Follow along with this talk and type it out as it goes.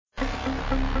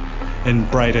in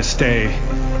brightest day,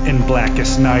 in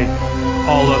blackest night.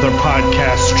 All other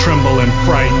podcasts tremble in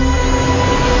fright.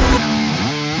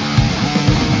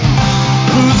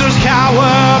 Losers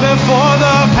cower before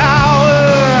the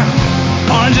power.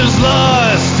 Oranges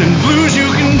lust and blues you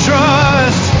can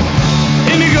trust.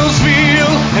 Indigos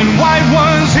feel and white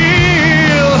ones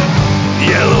heal.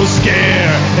 Yellows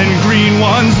scare and green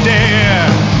ones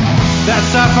dare. That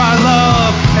sapphire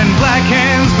love and black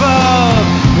hands glove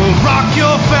will rock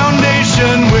your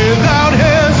foundation without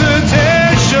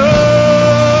hesitation.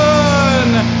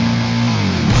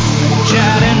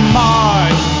 Chad and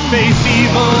Mars face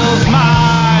evil's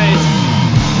might.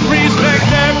 Respect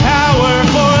their power,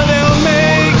 for they'll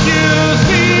make you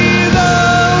see the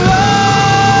light.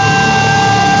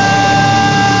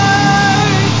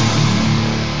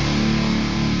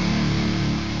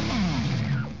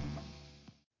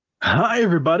 Hi,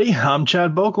 everybody. I'm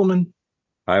Chad Bokelman.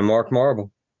 I'm Mark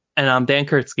Marble. And I'm Dan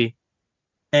Kurtzky.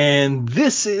 And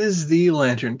this is the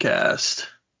LanternCast.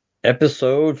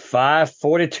 Episode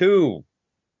 542.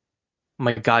 Oh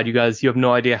my God, you guys, you have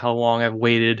no idea how long I've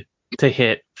waited to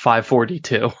hit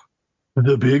 542.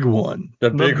 The big one. The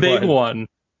big one.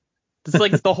 It's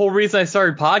like the whole reason I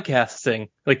started podcasting,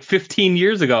 like 15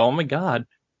 years ago. Oh my God.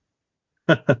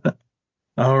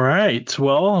 All right.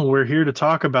 Well, we're here to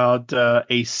talk about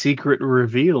a secret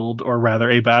revealed, or rather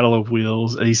a Battle of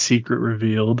Wheels, a secret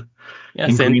revealed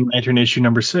in Green Lantern issue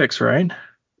number 6, right?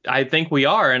 I think we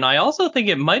are. And I also think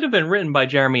it might have been written by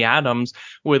Jeremy Adams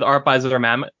with art by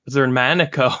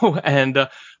Zermanico and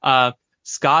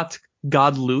Scott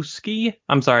Godlewski.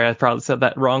 I'm sorry, I probably said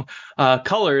that wrong.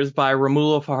 Colors by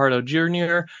Romulo Fajardo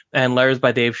Jr. and letters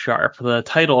by Dave Sharp. The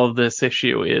title of this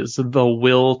issue is The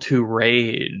Will to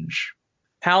Rage.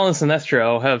 Hal and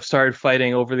Sinestro have started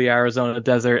fighting over the Arizona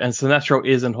desert, and Sinestro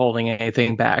isn't holding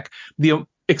anything back. The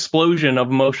explosion of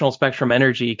emotional spectrum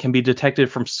energy can be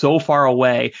detected from so far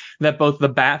away that both the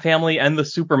Bat family and the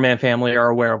Superman family are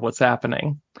aware of what's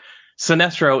happening.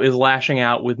 Sinestro is lashing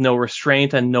out with no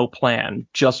restraint and no plan,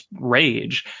 just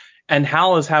rage, and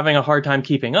Hal is having a hard time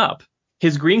keeping up.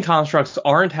 His green constructs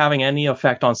aren't having any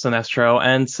effect on Sinestro,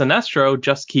 and Sinestro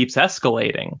just keeps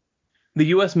escalating. The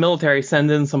U.S. military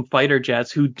sends in some fighter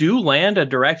jets who do land a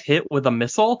direct hit with a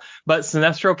missile, but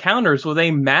Sinestro counters with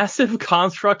a massive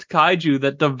construct kaiju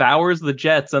that devours the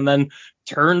jets and then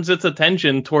turns its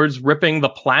attention towards ripping the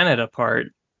planet apart.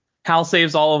 Hal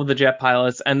saves all of the jet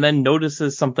pilots and then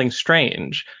notices something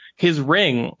strange. His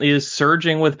ring is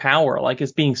surging with power, like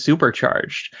it's being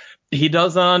supercharged. He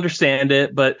doesn't understand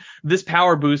it, but this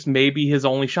power boost may be his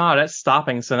only shot at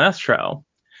stopping Sinestro.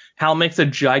 Hal makes a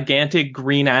gigantic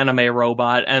green anime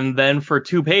robot, and then for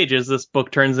 2 pages, this book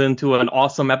turns into an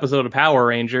awesome episode of Power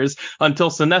Rangers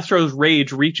until Sinestro's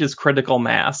rage reaches critical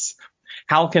mass.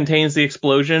 Hal contains the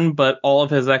explosion, but all of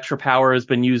his extra power has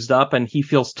been used up, and he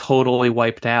feels totally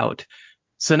wiped out.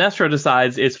 Sinestro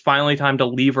decides it's finally time to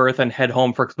leave Earth and head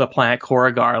home for the planet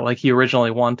Korrigar, like he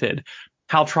originally wanted.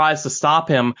 Hal tries to stop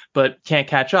him, but can't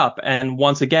catch up, and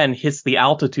once again hits the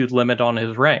altitude limit on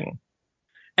his ring.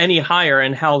 Any higher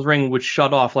and Hal's ring would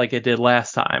shut off like it did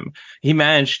last time. He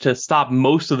managed to stop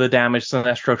most of the damage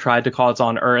Sinestro tried to cause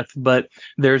on Earth, but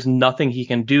there's nothing he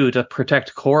can do to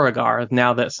protect Korrigar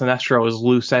now that Sinestro is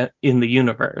loose in the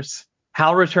universe.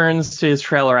 Hal returns to his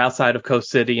trailer outside of Coast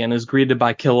City and is greeted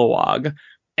by Kilowog.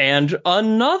 And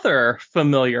another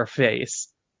familiar face.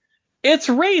 It's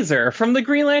Razor from the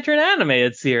Green Lantern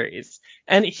animated series.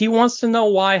 And he wants to know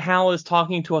why Hal is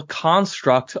talking to a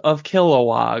construct of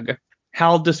Kilowog.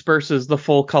 Hal disperses the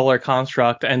full color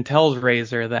construct and tells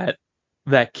Razor that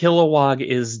Kilowog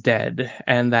is dead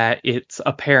and that it's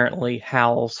apparently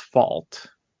Hal's fault.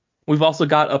 We've also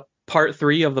got a part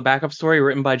 3 of the backup story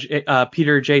written by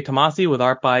Peter J. Tomasi with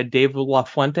art by Dave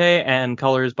LaFuente and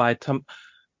colors by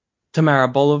Tamara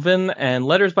Bolovin and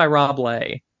letters by Rob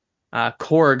Lay.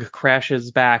 Korg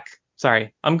crashes back.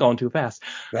 Sorry, I'm going too fast.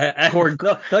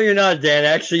 No, you're not, Dan.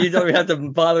 Actually, you don't even have to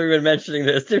bother even mentioning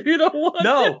this if you don't want.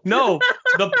 No.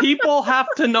 The people have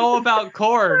to know about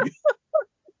Korg.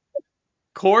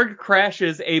 Korg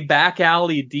crashes a back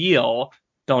alley deal,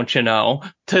 don't you know,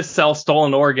 to sell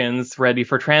stolen organs ready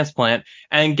for transplant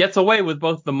and gets away with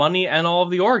both the money and all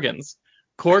of the organs.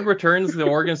 Korg returns the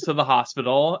organs to the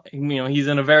hospital. He's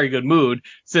in a very good mood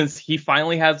since he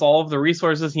finally has all of the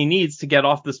resources he needs to get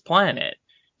off this planet.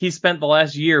 He spent the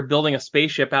last year building a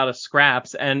spaceship out of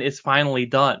scraps, and it's finally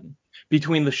done.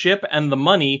 Between the ship and the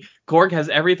money, Korg has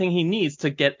everything he needs to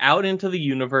get out into the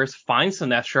universe, find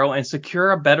Sinestro, and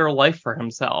secure a better life for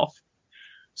himself.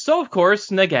 So, of course,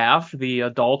 Nagaf, the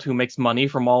adult who makes money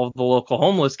from all of the local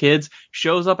homeless kids,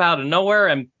 shows up out of nowhere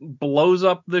and blows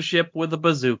up the ship with a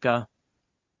bazooka.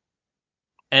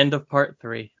 End of part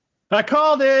 3. I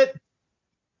called it.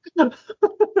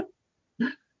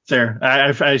 There. I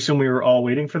assume we were all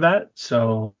waiting for that.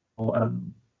 So, I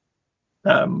got it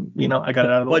out of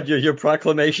the What, way. your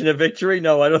proclamation of victory?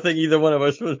 No, I don't think either one of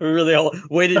us was really all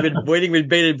waiting with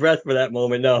bated breath for that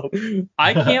moment. No.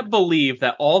 I can't believe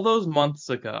that all those months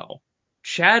ago,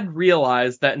 Chad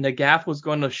realized that Nagaf was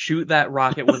going to shoot that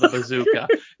rocket with a bazooka.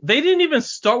 They didn't even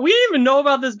start. We didn't even know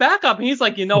about this backup. And he's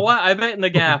like, you know what? I bet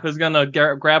Nagaf is going to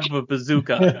grab a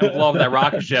bazooka and blow up that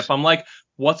rocket ship. I'm like,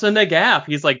 what's a Nagaf?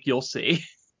 He's like, you'll see.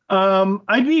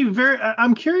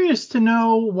 I'm curious to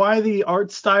know why the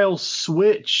art style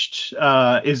switched.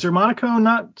 Is Monaco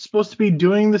not supposed to be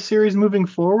doing the series moving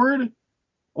forward?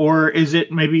 Or is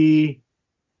it maybe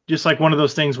just like one of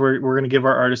those things where we're going to give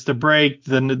our artist a break,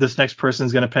 then this next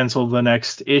person's going to pencil the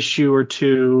next issue or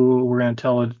two, we're going to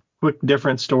tell a quick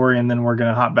different story, and then we're going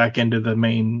to hop back into the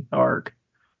main arc?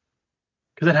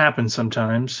 Because it happens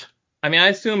sometimes. I mean, I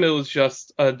assume it was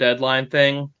just a deadline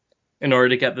thing. In order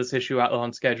to get this issue out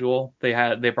on schedule, they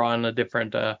brought in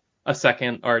a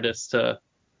second artist to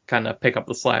kind of pick up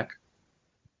the slack.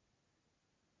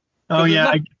 Oh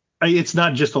yeah, it's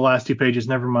not just the last 2 pages.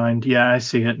 Never mind. Yeah, I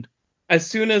see it. As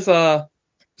soon as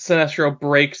Sinestro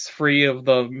breaks free of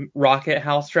the rocket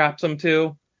Hal straps him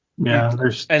to,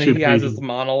 there's and 2 he has pages. his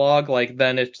monologue, like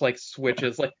then it like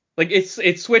switches, like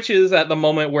it switches at the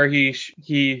moment where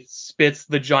he spits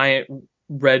the giant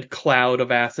red cloud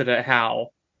of acid at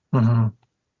Hal. Mm-hmm.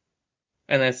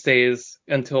 And then it stays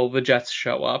until the Jets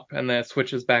show up, and then it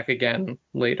switches back again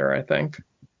later, I think.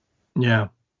 Yeah.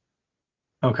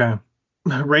 Okay.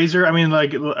 Razor, I mean,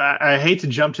 like, I hate to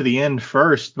jump to the end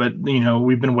first, but,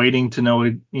 we've been waiting to know,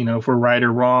 if we're right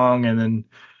or wrong. And then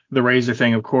the Razor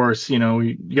thing, of course, you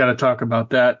got to talk about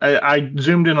that. I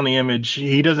zoomed in on the image.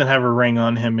 He doesn't have a ring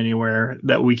on him anywhere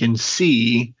that we can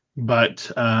see.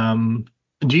 But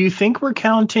do you think we're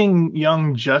counting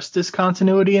Young Justice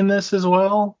continuity in this as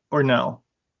well, or no?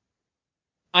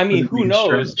 I mean, who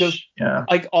knows? Because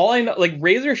like all I know, like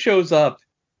Razor shows up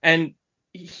and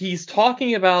he's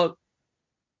talking about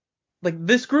like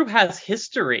this group has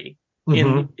history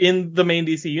in the main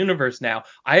DC universe now.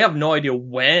 I have no idea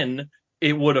when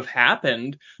it would have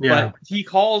happened, but he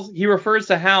refers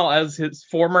to Hal as his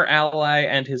former ally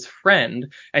and his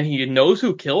friend, and he knows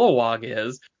who Kilowog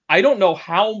is. I don't know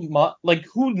how much, like,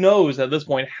 who knows at this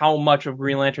point how much of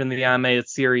Green Lantern the animated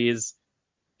series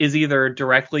is either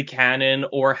directly canon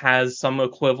or has some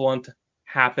equivalent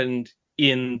happened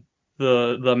in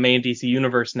the main DC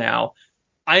universe now.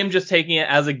 I am just taking it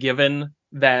as a given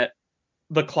that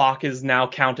the clock is now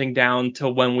counting down to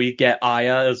when we get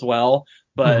Aya as well.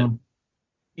 But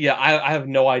yeah, I have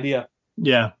no idea.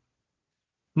 Yeah.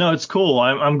 No, it's cool.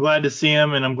 I'm glad to see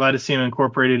him, and I'm glad to see him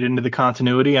incorporated into the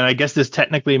continuity. And I guess this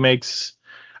technically makes,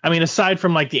 I mean, aside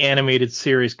from like the animated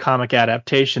series comic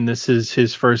adaptation, this is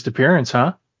his first appearance,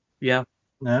 huh? Yeah.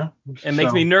 Yeah. It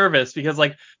makes me nervous because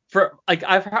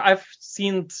I've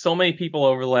seen so many people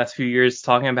over the last few years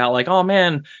talking about like, oh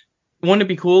man, wouldn't it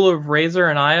be cool if Razor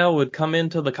and Aya would come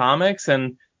into the comics?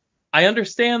 And I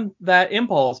understand that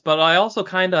impulse, but I also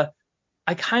kind of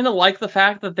like the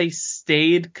fact that they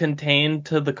stayed contained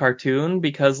to the cartoon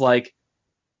because like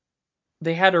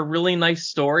they had a really nice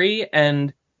story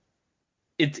and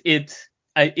it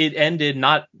ended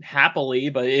not happily,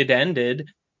 but it ended,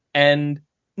 and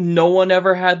no one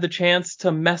ever had the chance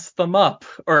to mess them up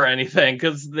or anything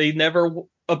because they never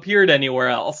appeared anywhere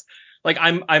else. Like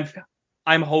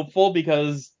I'm hopeful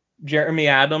because Jeremy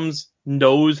Adams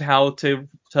knows how to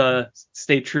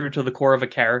stay true to the core of a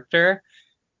character.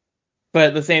 But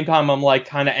at the same time, I'm like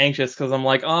kind of anxious because I'm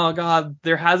like, oh god,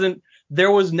 there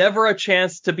was never a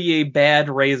chance to be a bad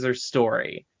Razor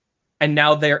story, and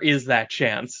now there is that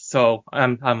chance. So I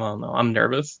don't know, I'm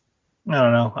nervous. I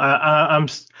don't know.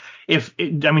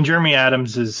 I mean, Jeremy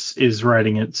Adams is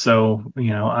writing it, so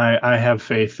I have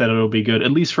faith that it'll be good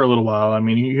at least for a little while. I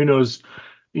mean, who knows,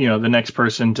 the next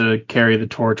person to carry the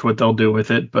torch, what they'll do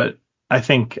with it, but I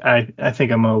think I'm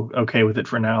okay with it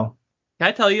for now. Can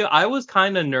I tell you, I was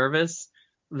kind of nervous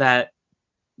that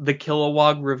the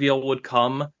Kilowog reveal would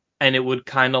come and it would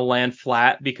kind of land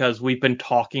flat because we've been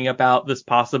talking about this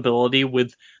possibility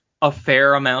with a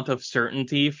fair amount of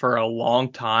certainty for a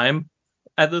long time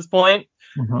at this point.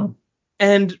 Mm-hmm.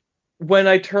 And when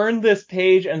I turned this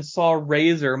page and saw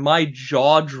Razor, my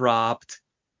jaw dropped.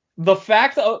 The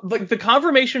fact of the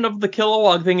confirmation of the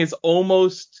Kilowog thing is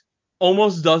almost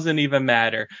doesn't even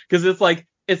matter because it's like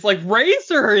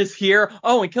Razor is here.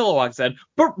 Oh, and Kilowog said,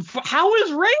 but how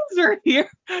is Razor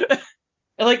here?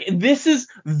 Like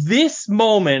this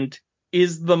moment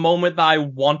is the moment that I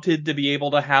wanted to be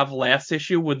able to have last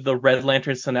issue with the Red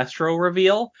Lantern Sinestro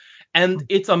reveal. And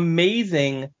it's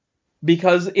amazing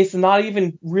because it's not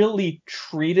even really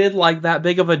treated like that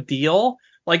big of a deal.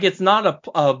 Like, it's not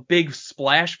a big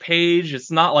splash page.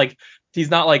 It's not like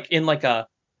he's not like in like a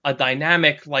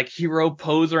dynamic like hero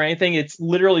pose or anything. It's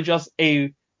literally just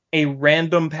a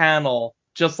random panel,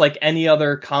 just like any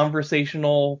other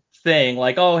conversational thing.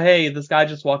 Like, oh, hey, this guy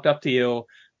just walked up to you.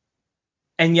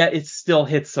 And yet it still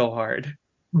hits so hard.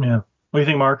 Yeah. What do you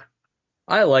think, Mark?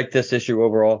 I like this issue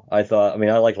overall. I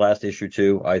like last issue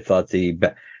too. I thought the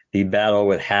battle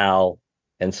with Hal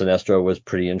and Sinestro was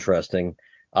pretty interesting.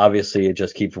 Obviously, it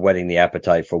just keeps whetting the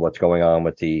appetite for what's going on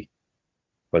with the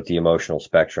emotional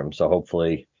spectrum. So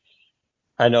hopefully,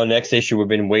 I know next issue we've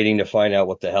been waiting to find out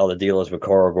what the hell the deal is with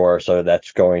Korogor. So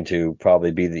that's going to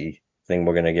probably be the thing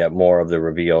we're going to get more of the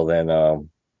reveal than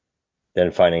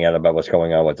finding out about what's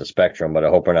going on with the spectrum. But I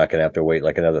hope we're not going to have to wait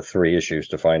like another 3 issues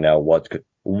to find out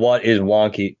what is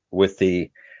wonky with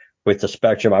the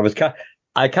spectrum.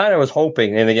 I kind of was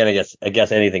hoping, and again, I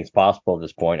guess anything's possible at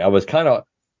this point. I was kind of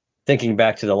thinking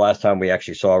back to the last time we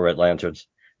actually saw Red Lanterns,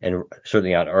 and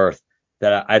certainly on Earth,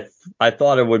 that I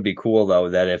thought it would be cool though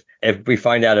that if we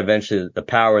find out eventually that the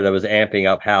power that was amping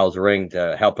up Hal's ring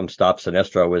to help him stop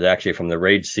Sinestro was actually from the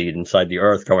rage seed inside the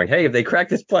Earth, going, hey, if they crack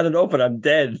this planet open, I'm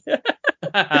dead.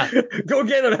 Go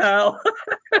get him, Hal.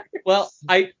 Well,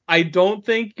 I don't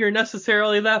think you're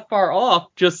necessarily that far off.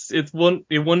 Just it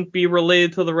wouldn't be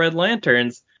related to the Red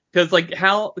Lanterns, because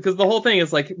the whole thing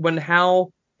is like when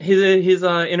Hal his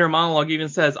inner monologue even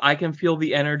says, I can feel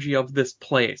the energy of this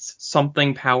place,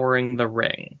 something powering the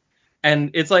ring.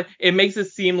 And it's like, it makes it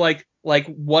seem like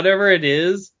whatever it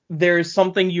is, there's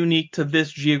something unique to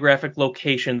this geographic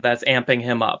location that's amping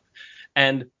him up.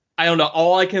 And I don't know,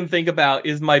 all I can think about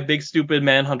is my big stupid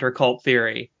Manhunter cult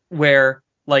theory, where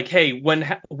like, hey, when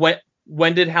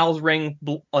did Hal's ring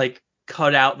like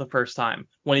cut out the first time?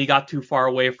 When he got too far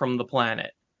away from the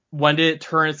planet. When did it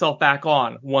turn itself back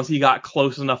on? Once he got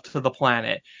close enough to the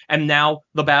planet. And now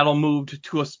the battle moved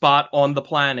to a spot on the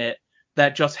planet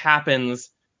that just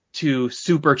happens to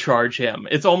supercharge him.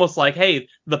 It's almost like, hey,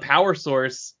 the power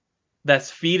source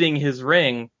that's feeding his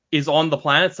ring is on the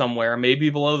planet somewhere,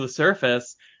 maybe below the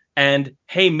surface. And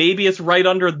hey, maybe it's right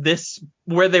under this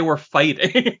where they were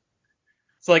fighting.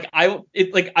 So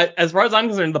as far as I'm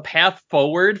concerned, the path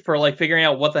forward for like figuring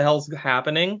out what the hell's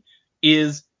happening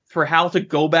is for Hal to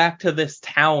go back to this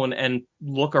town and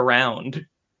look around.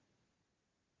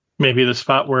 Maybe the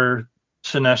spot where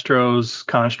Sinestro's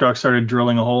construct started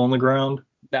drilling a hole in the ground.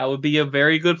 That would be a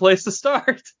very good place to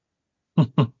start.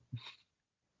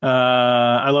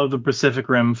 I love the Pacific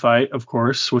Rim fight, of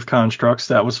course, with constructs.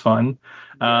 That was fun.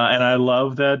 And I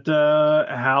love that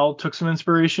Hal took some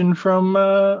inspiration from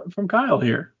Kyle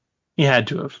here. He had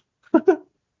to have.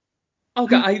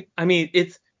 Okay, I mean,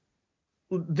 it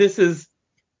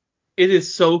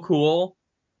is so cool.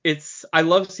 I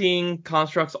love seeing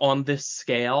constructs on this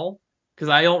scale, because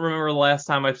I don't remember the last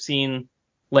time I've seen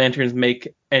Lanterns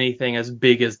make anything as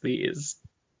big as these.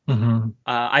 Mm-hmm.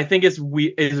 I think it's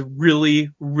really,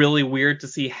 really weird to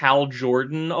see Hal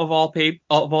Jordan of all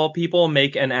people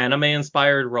make an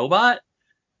anime-inspired robot,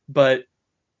 but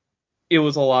it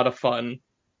was a lot of fun.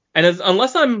 And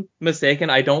unless I'm mistaken,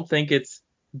 I don't think it's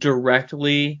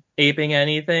directly aping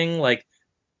anything.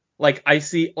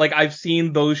 I've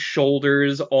seen those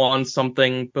shoulders on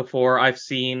something before. I've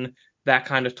seen that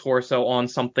kind of torso on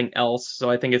something else. So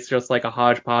I think it's just like a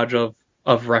hodgepodge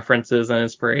of references and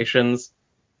inspirations.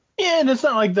 Yeah, and it's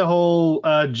not like the whole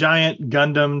giant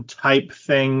Gundam type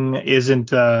thing is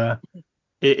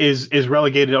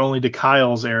relegated only to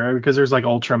Kyle's era, because there's like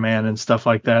Ultraman and stuff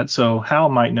like that. So Hal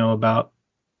might know about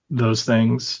those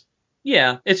things.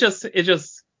 Yeah, it's just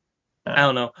I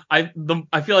don't know. I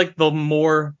feel like the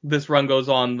more this run goes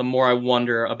on, the more I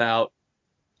wonder about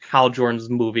Hal Jordan's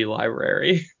movie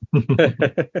library.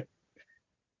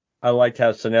 I liked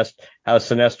how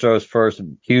Sinestro's first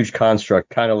huge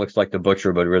construct kind of looks like the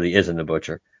Butcher, but really isn't the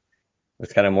Butcher.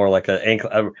 It's kind of more like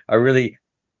a really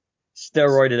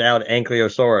steroided out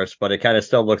Ankylosaurus, but it kind of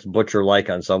still looks Butcher-like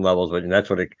on some levels. But that's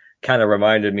what it kind of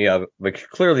reminded me of. But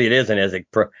clearly it isn't as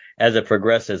it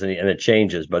progresses and it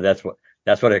changes. But that's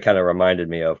what it kind of reminded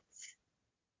me of.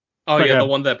 Oh yeah, the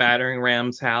one that battering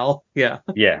rams Hal. Yeah.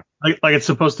 Yeah. Like it's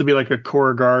supposed to be like a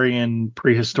Korugarian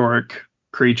prehistoric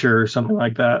creature or something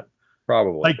like that.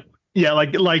 Probably.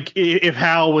 Like if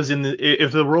Hal was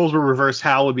if the roles were reversed,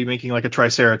 Hal would be making like a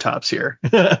Triceratops here.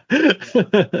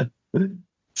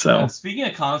 So speaking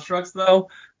of constructs, though,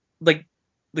 like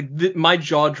my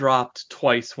jaw dropped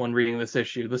twice when reading this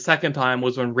issue. The second time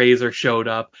was when Razor showed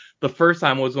up. The first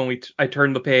time was when I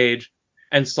turned the page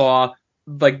and saw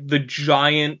like the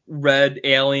giant red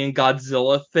alien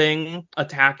Godzilla thing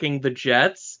attacking the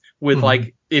jets with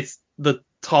like it's the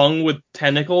tongue with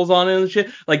tentacles on it and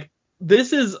shit. Like,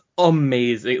 this is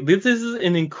amazing. This is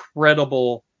an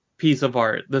incredible piece of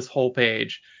art, this whole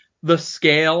page. The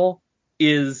scale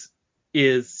is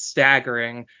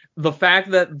staggering. The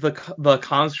fact that the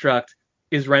construct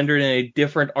is rendered in a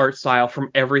different art style from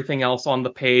everything else on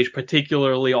the page,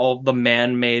 particularly all of the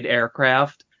man-made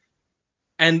aircraft.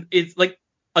 And it's like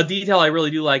a detail I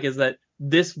really do like is that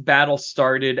this battle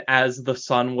started as the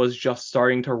sun was just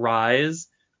starting to rise.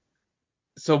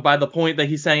 So by the point that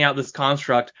he's sending out this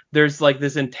construct, there's like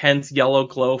this intense yellow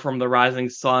glow from the rising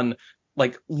sun,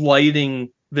 like lighting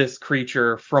this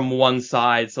creature from one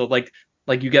side. So like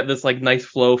you get this like nice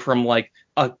flow from like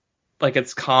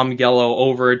it's calm yellow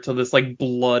over to this like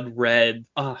blood red.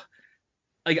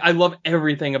 Like, I love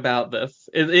everything about this.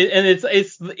 And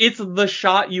it's the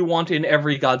shot you want in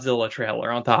every Godzilla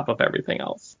trailer on top of everything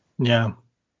else. Yeah.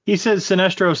 He says,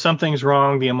 Sinestro, something's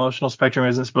wrong. The emotional spectrum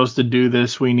isn't supposed to do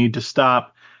this. We need to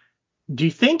stop. Do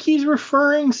you think he's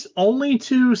referring only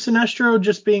to Sinestro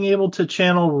just being able to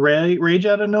channel rage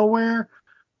out of nowhere?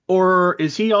 Or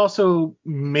is he also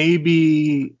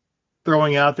maybe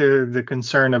throwing out there the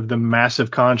concern of the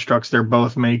massive constructs they're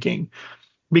both making?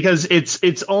 Because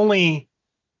it's only,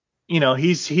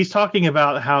 he's talking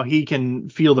about how he can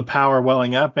feel the power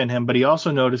welling up in him, but he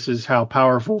also notices how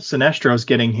powerful Sinestro's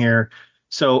getting here.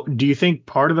 So do you think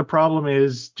part of the problem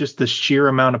is just the sheer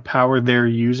amount of power they're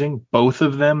using, both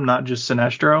of them, not just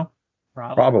Sinestro?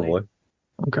 Probably.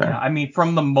 Okay. Yeah, I mean,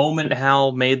 from the moment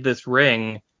Hal made this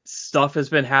ring, stuff has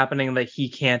been happening that he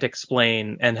can't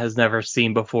explain and has never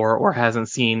seen before or hasn't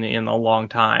seen in a long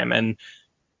time. And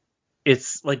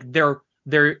it's like they're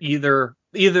either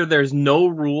there's no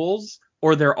rules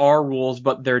or there are rules,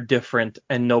 but they're different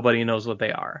and nobody knows what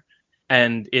they are.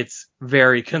 And it's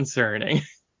very concerning.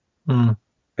 Mm.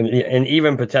 And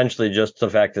even potentially just the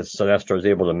fact that Sinestro is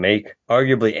able to make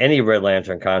arguably any Red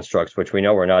Lantern constructs, which we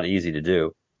know are not easy to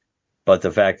do. But the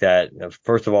fact that,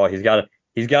 first of all, he's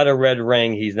got a red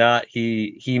ring.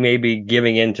 He may be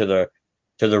giving in to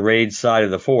the rage side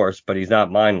of the force, but he's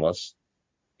not mindless.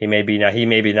 He may be not.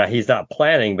 He's not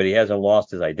planning, but he hasn't lost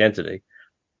his identity.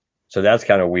 So that's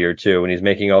kind of weird too. And he's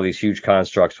making all these huge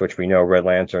constructs, which we know Red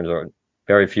Lanterns or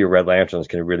very few Red Lanterns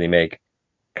can really make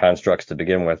constructs to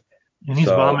begin with. And he's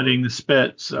vomiting the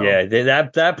spit. So yeah,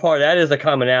 that part, that is a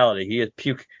commonality. He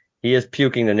is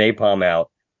puking the napalm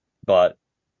out, but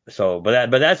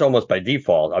that's almost by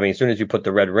default. I mean, as soon as you put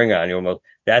the red ring on,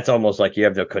 that's almost like you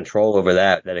have the control over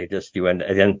that it just you end,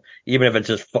 and then even if it's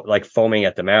just like foaming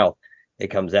at the mouth, it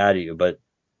comes out of you. But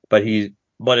it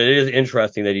is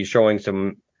interesting that he's showing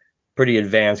some pretty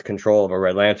advanced control of a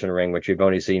Red Lantern ring, which we've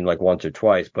only seen like once or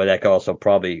twice. But that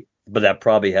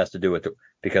probably has to do with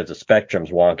because the spectrum's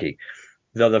wonky.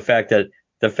 Though the fact that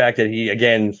he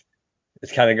again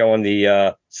is kind of going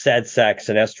the sad sack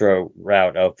Sinestro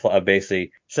route of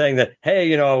basically saying that,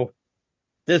 hey,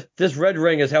 this red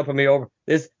ring is helping me over.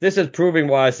 This is proving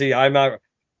why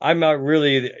I'm not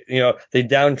really the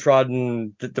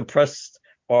downtrodden, depressed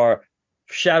or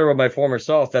shadow of my former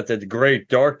self that the great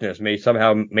darkness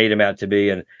somehow made him out to be.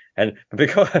 And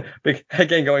because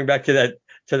again going back to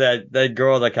that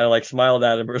girl that kind of like smiled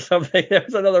at him or something,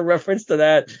 there's another reference to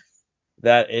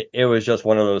that it was just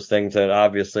one of those things that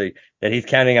obviously that he's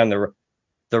counting on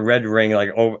the red ring,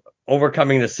 like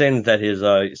overcoming the sins that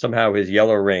his somehow his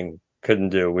yellow ring couldn't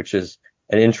do, which is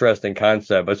an interesting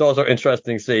concept. But it's also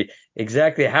interesting to see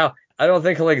exactly how. I don't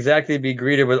think he'll exactly be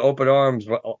greeted with open arms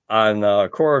on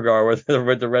Korugar with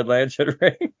the Red Lantern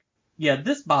ring. Yeah,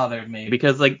 this bothered me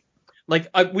because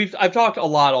I've talked a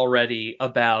lot already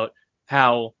about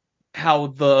how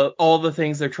all the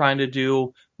things they're trying to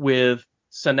do with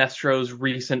Sinestro's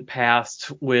recent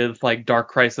past with like Dark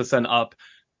Crisis and Up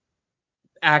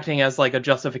acting as like a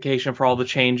justification for all the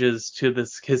changes to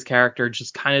his character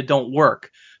just kind of don't work,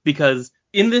 because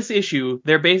in this issue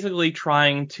they're basically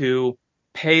trying to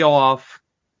pay off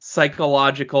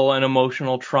psychological and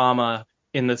emotional trauma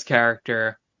in this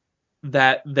character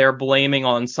that they're blaming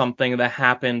on something that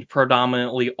happened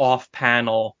predominantly off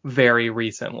panel very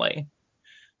recently.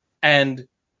 And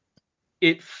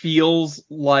it feels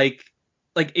like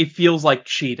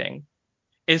cheating,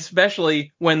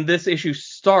 especially when this issue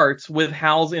starts with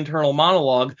Hal's internal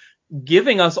monologue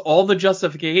giving us all the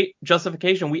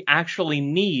justification we actually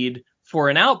need for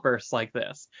an outburst like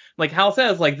this. Like Hal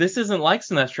says, like, this isn't like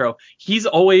Sinestro. He's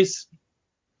always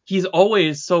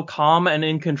so calm and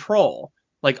in control.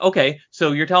 Like, okay,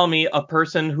 so you're telling me a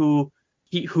person who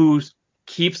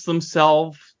keeps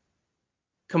themselves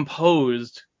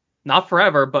composed, not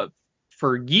forever, but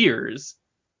for years,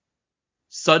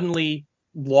 suddenly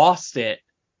lost it,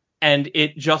 and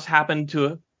it just happened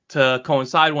to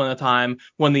coincide one time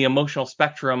when the emotional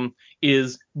spectrum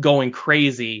is going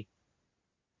crazy.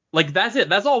 Like, that's it.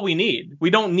 That's all we need. We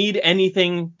don't need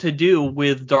anything to do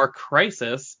with Dark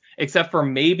Crisis, except for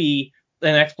maybe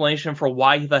an explanation for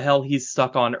why the hell he's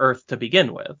stuck on Earth to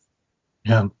begin with.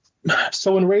 Yeah.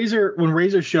 So when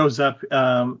Razor shows up,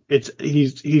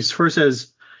 he's first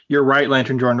says, "You're right,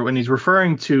 Lantern Jordan," when he's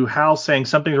referring to Hal saying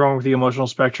something's wrong with the emotional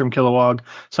spectrum, Kilowog.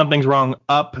 Something's wrong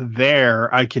up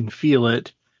there. I can feel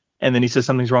it. And then he says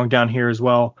something's wrong down here as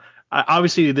well.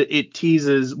 Obviously, it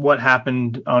teases what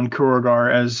happened on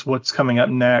Kuragar as what's coming up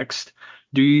next.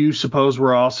 Do you suppose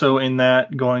we're also in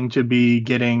that going to be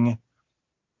getting?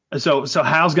 So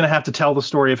Hal's going to have to tell the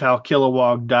story of how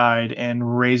Kilowog died,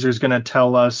 and Razor's going to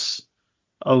tell us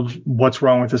of what's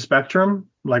wrong with the spectrum,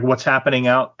 like what's happening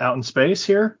out in space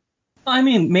here. I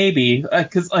mean, maybe,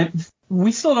 because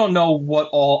we still don't know what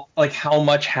all, like, how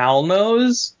much Hal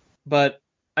knows, but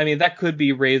I mean, that could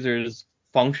be Razor's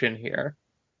function here.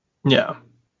 Yeah.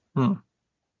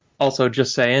 Also,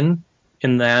 just saying,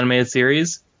 in the animated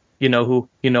series,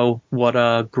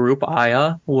 what group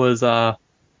Aya was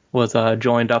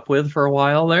joined up with for a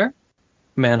while there?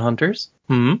 Manhunters.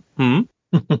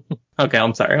 Okay,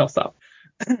 I'm sorry, I'll stop.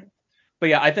 But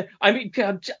yeah,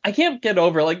 I can't get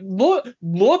over, like,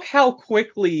 look how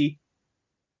quickly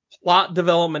plot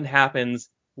development happens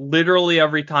literally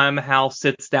every time Hal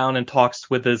sits down and talks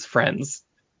with his friends.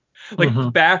 Like,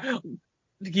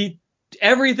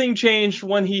 everything changed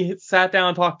when he sat down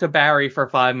and talked to Barry for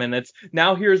 5 minutes.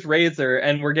 Now here's Razor,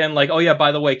 and we're getting like, oh yeah,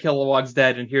 by the way, Kilowog's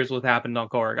dead, and here's what happened on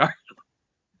Koragar.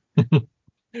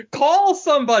 Call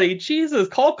somebody, Jesus,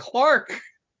 call Clark.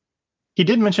 He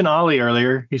did mention Ollie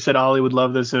earlier. He said Ollie would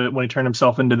love this when he turned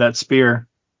himself into that spear.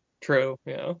 True,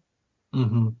 yeah.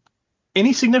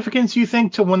 Any significance, you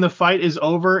think, to when the fight is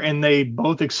over and they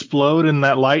both explode in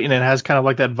that light and it has kind of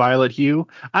like that violet hue?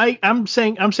 I'm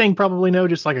saying probably no,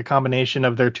 just like a combination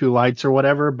of their two lights or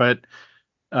whatever. But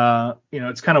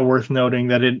it's kind of worth noting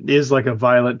that it is like a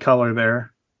violet color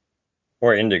there,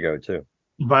 or indigo too.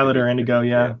 Violet or indigo,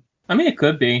 yeah. I mean, it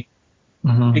could be.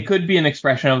 It could be an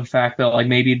expression of the fact that, like,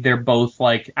 maybe they're both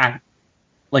like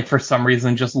for some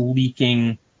reason just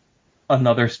leaking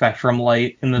another spectrum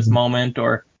light in this moment,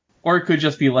 or it could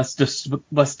just be less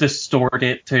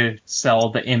distorted to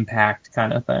sell the impact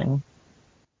kind of thing.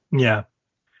 Yeah.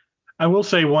 I will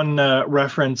say one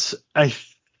reference I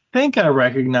think I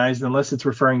recognized, unless it's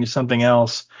referring to something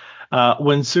else.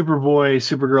 When Superboy,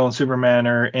 Supergirl, and Superman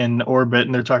are in orbit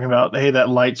and they're talking about, hey, that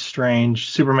light's strange,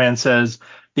 Superman says,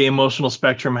 the emotional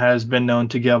spectrum has been known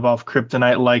to give off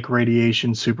kryptonite-like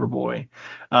radiation, Superboy.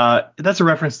 That's a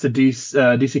reference to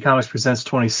DC Comics Presents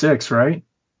 26, right?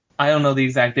 I don't know the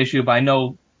exact issue, but I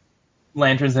know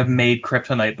Lanterns have made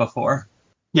kryptonite before.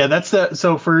 Yeah,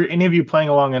 so for any of you playing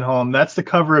along at home, that's the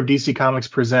cover of DC Comics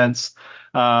Presents,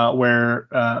 where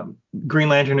Green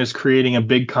Lantern is creating a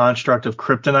big construct of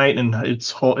kryptonite and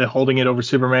it's holding it over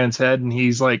Superman's head, and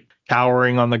he's like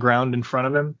cowering on the ground in front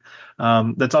of him.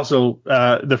 That's also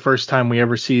the first time we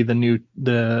ever see the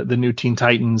new Teen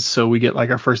Titans, so we get like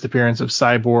our first appearance of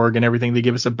Cyborg and everything. They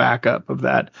give us a backup of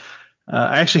that.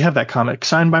 I actually have that comic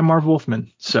signed by Marv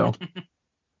Wolfman, so.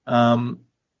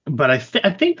 But I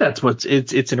think that's what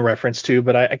it's in reference to,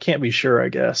 but I can't be sure, I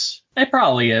guess. It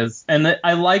probably is. And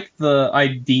I like the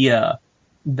idea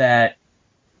that,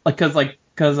 because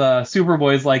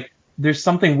Superboy's like, there's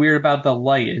something weird about the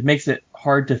light. It makes it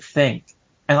hard to think.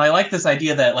 And I like this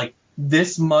idea that, like,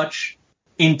 this much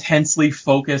intensely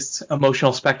focused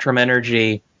emotional spectrum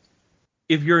energy,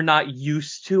 if you're not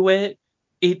used to it,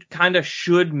 it kind of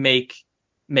should make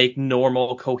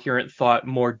normal coherent thought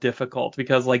more difficult,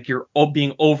 because, like, you're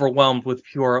being overwhelmed with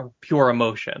pure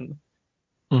emotion.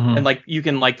 And, like, you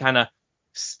can, like, kind of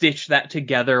stitch that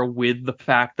together with the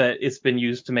fact that it's been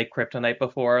used to make kryptonite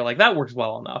before. Like, that works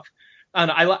well enough. And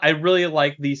I really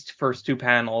like these first two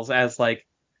panels as, like,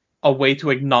 a way to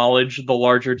acknowledge the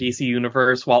larger DC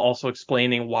universe while also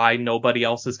explaining why nobody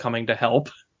else is coming to help.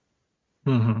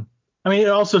 I mean, it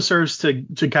also serves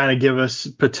to kind of give us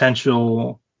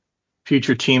potential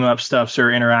future team up stuffs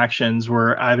or interactions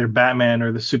where either Batman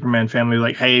or the Superman family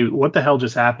like, hey, what the hell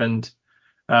just happened?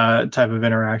 Type of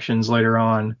interactions later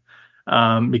on,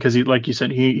 because he, like you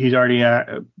said, he's already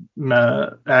interacted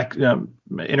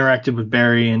with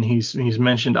Barry, and he's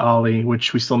mentioned Ollie,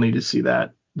 which we still need to see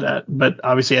that. But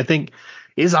obviously, I think,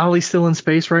 is Ollie still in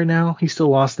space right now? He's still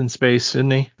lost in space,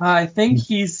 isn't he? I think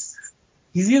he's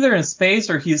he's either in space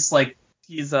or he's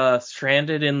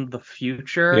stranded in the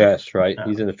future. Yes, right.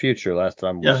 He's in the future. Last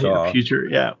time we saw. Future,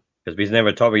 yeah. Because we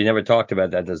never talked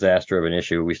about that disaster of an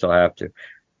issue. We still have to.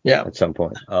 Yeah. At some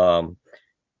point.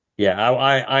 Yeah,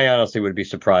 I honestly would be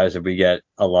surprised if we get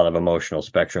a lot of emotional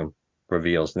spectrum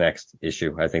reveals next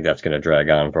issue. I think that's going to drag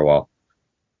on for a while.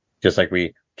 Just like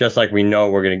we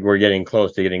know we're getting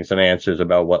close to getting some answers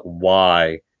about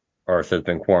why Earth has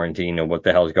been quarantined and what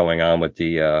the hell's going on with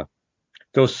the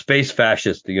those space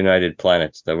fascists, the United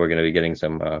Planets, that we're going to be getting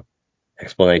some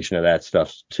explanation of that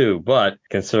stuff too. But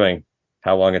considering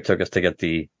how long it took us to get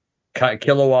the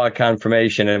Kilowatt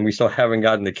confirmation, and we still haven't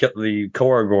gotten the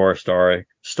Korogor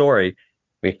story.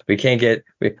 We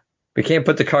can't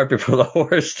put the cart before the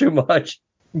horse too much.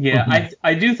 Yeah,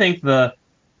 I do think the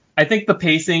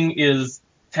pacing is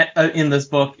in this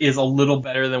book is a little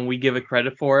better than we give it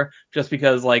credit for, just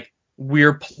because like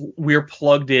we're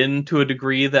plugged in to a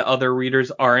degree that other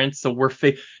readers aren't. So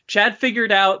Chad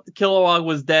figured out Kilowog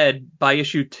was dead by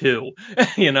issue 2.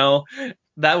 You know,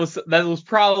 that was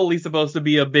probably supposed to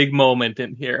be a big moment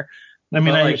in here. I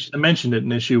mean, I mentioned it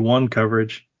in issue 1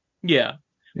 coverage. Yeah.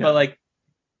 But like.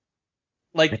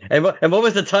 And what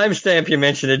was the timestamp you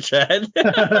mentioned it, Chad?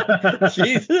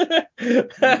 Jeez.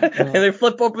 And they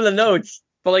flip open the notes.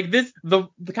 But like this, the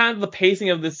kind of the pacing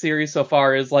of this series so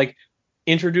far is like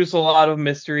introduce a lot of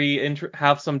mystery,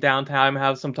 have some downtime,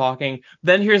 have some talking.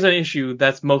 Then here's an issue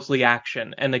that's mostly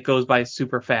action, and it goes by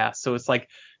super fast. So it's like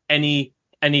any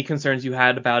concerns you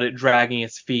had about it dragging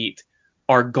its feet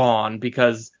are gone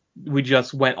because we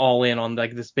just went all in on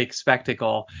like this big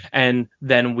spectacle, and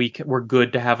then we're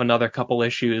good to have another couple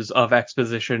issues of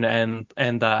exposition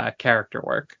and character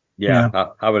work. Yeah.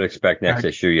 I would expect next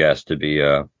issue, yes, to be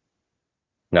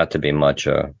not to be much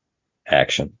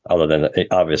action, other than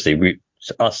obviously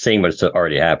us seeing what's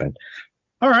already happened.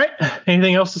 All right.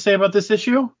 Anything else to say about this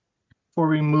issue before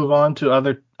we move on to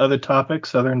other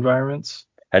topics, other environments?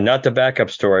 And not the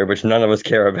backup story, which none of us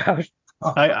care about.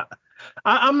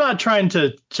 I'm not trying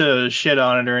to shit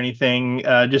on it or anything.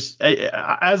 Just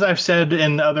as I've said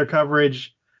in other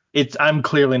coverage, I'm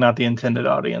clearly not the intended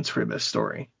audience for this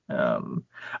story.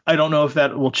 I don't know if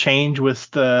that will change with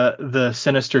the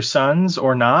Sinister Sons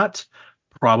or not.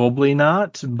 Probably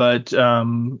not, but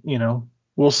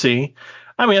we'll see.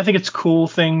 I mean, I think it's cool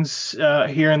things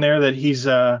here and there that he's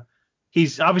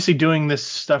obviously doing this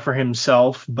stuff for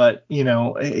himself, but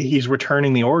he's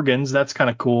returning the organs. That's kind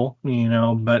of cool,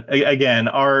 but again,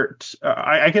 art,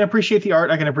 I can appreciate the art.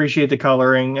 I can appreciate the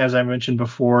coloring, as I mentioned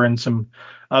before in some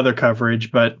other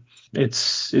coverage, but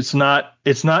it's not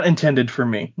intended for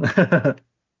me.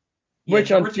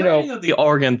 Which of the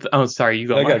organ. Oh, sorry, you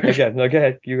go. No, go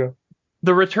ahead. You go.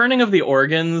 The returning of the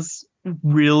organs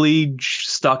really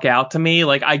stuck out to me.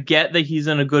 Like, I get that he's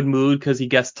in a good mood because he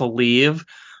gets to leave,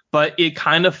 but it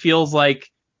kind of feels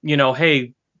like,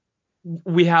 hey,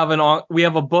 we have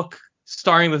a book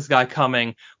starring this guy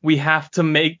coming. We have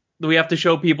to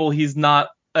show people he's not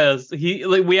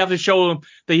we have to show him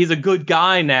that he's a good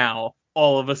guy now.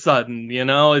 All of a sudden,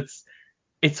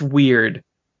 it's weird.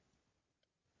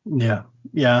 Yeah,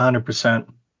 100%.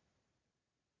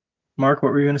 Mark,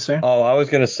 what were you going to say? Oh, I was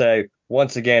going to say,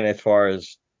 once again, as far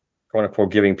as quote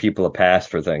unquote giving people a pass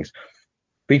for things,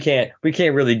 we can't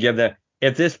really give them,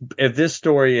 if this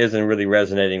story isn't really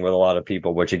resonating with a lot of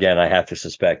people, which again I have to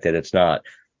suspect that it's not.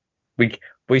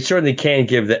 We certainly can't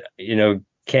give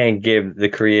the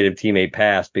creative team a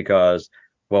pass because,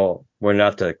 well, we're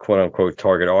not the quote unquote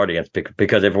target audience,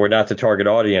 because if we're not the target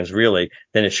audience really,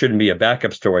 then it shouldn't be a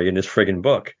backup story in this friggin'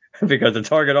 book. Because the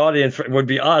target audience would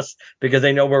be us, because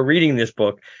they know we're reading this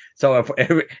book. So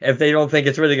if they don't think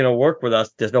it's really going to work with us,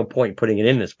 there's no point putting it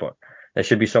in this book. It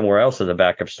should be somewhere else as a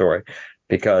backup story.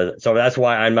 So that's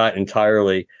why I'm not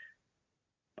entirely.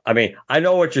 I mean, I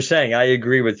know what you're saying. I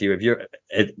agree with you.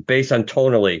 Based on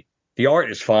tonally, the art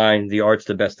is fine. The art's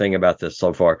the best thing about this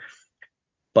so far.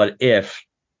 But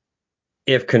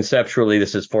if conceptually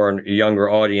this is for a younger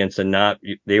audience and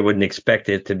they wouldn't expect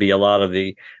it to be a lot of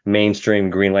the mainstream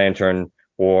Green Lantern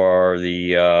or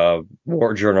the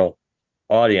War Journal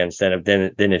audience, then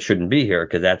it shouldn't be here,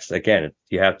 because that's, again,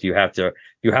 you have to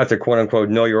quote unquote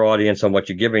know your audience on what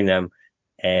you're giving them.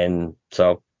 And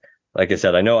so, like I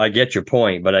said, I know I get your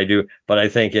point, but I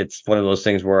think it's one of those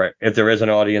things where if there is an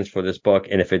audience for this book,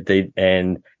 and if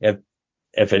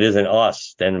it isn't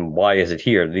us, then why is it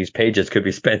here? These pages could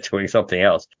be spent doing something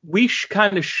else. We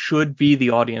kind of should be the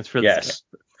audience for this. Yes.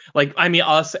 Like, I mean,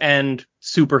 us and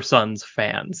Super Sons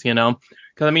fans, Because,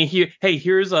 I mean,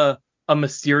 here's a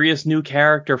mysterious new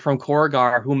character from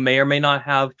Korgar who may or may not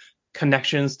have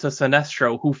connections to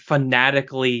Sinestro, who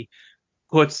fanatically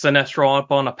puts Sinestro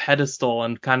up on a pedestal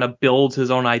and kind of builds his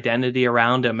own identity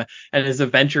around him, and his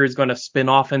adventure is going to spin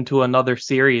off into another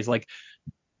series. Like,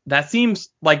 that seems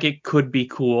like it could be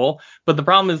cool, but the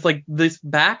problem is, like, this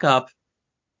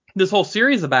whole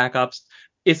series of backups,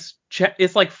 it's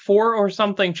like 4 or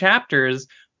something chapters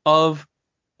of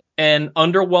an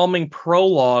underwhelming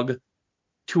prologue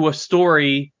to a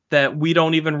story that we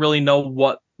don't even really know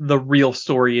what the real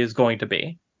story is going to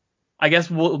be. I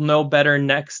guess we'll know better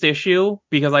next issue,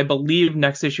 because I believe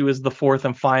next issue is the 4th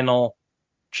and final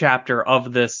chapter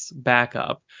of this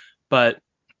backup. But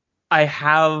I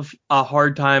have a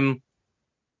hard time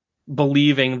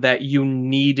believing that you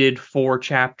needed 4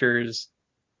 chapters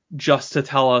just to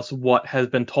tell us what has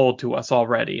been told to us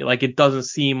already. Like, it doesn't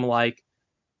seem like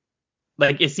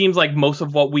it seems like most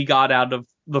of what we got out of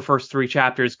the first 3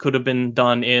 chapters could have been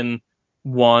done in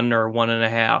 1 or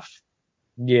 1.5.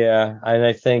 Yeah, and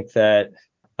I think that,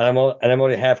 and I'm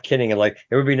only half kidding. And like,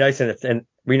 it would be nice, and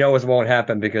we know it won't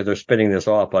happen because they're spinning this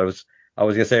off. But I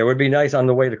was gonna say it would be nice on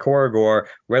the way to Korigor,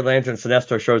 Red Lantern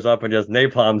Sinestro shows up and just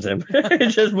napalms him. It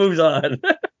just moves on.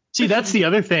 See, that's the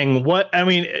other thing.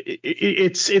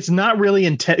 It's not really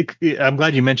intent. I'm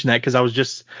glad you mentioned that, because I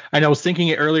was thinking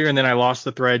it earlier and then I lost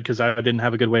the thread because I didn't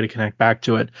have a good way to connect back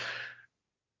to it.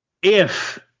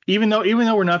 Even though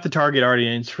we're not the target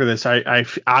audience for this,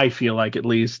 I feel like, at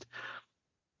least,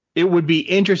 it would be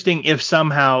interesting if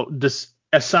somehow this,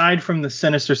 aside from the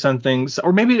Sinister Sun things,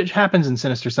 or maybe it happens in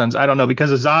Sinister Sons, I don't know,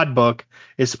 because a Zod book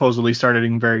is supposedly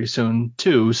starting very soon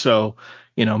too. So,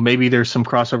 maybe there's some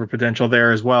crossover potential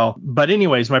there as well. But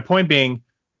anyways, my point being,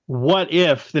 what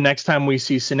if the next time we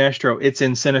see Sinestro, it's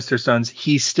in Sinister Sons,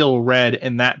 he's still red,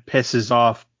 and that pisses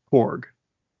off Korg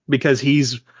because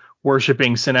he's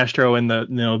worshiping Sinestro in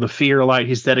the fear light.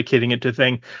 He's dedicating it to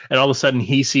thing, and all of a sudden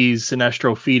he sees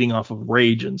Sinestro feeding off of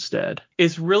rage instead.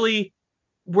 It's really,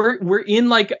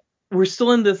 we're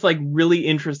still in this, like, really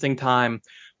interesting time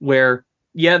where,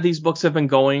 yeah, these books have been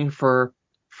going for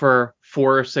 4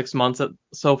 or 6 months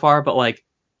so far, but, like,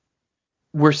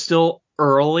 we're still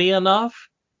early enough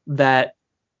that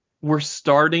we're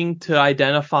starting to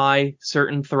identify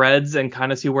certain threads and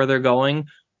kind of see where they're going,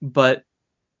 but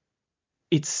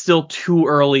it's still too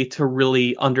early to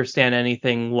really understand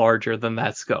anything larger than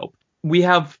that scope. We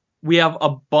have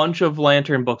a bunch of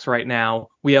Lantern books right now.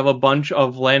 We have a bunch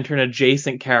of Lantern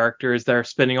adjacent characters that are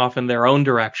spinning off in their own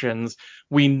directions.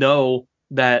 We know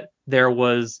that there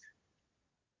was,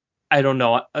 I don't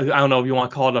know if you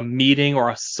want to call it a meeting or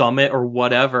a summit or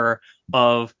whatever,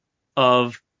 of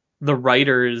the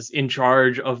writers in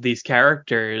charge of these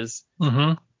characters.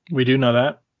 Mm-hmm. We do know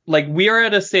that. Like, we are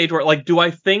at a stage where, like, do I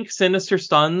think Sinister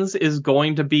Sons is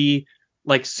going to be,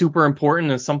 like, super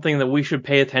important and something that we should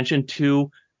pay attention to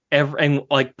and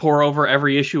like pour over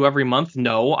every issue every month?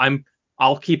 No,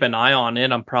 I'll keep an eye on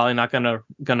it. I'm probably not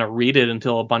gonna read it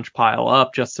until a bunch pile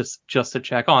up just to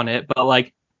check on it. But,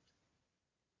 like,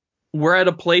 we're at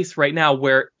a place right now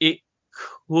where it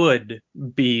could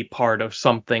be part of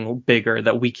something bigger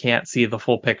that we can't see the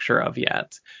full picture of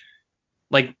yet.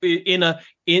 Like,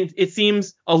 it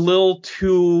seems a little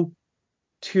too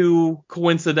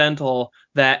coincidental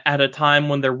that at a time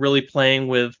when they're really playing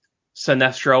with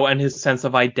Sinestro and his sense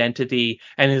of identity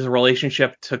and his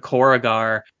relationship to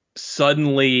Korrigar,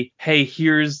 suddenly, hey,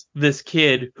 here's this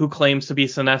kid who claims to be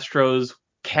Sinestro's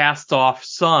cast-off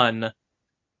son,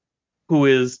 who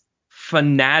is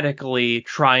fanatically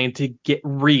trying to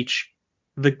reach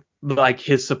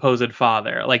his supposed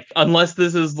father. Like, unless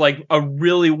this is, like, a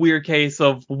really weird case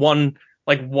of one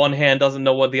hand doesn't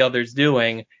know what the other's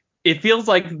doing, it feels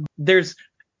like there's,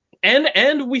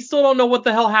 and we still don't know what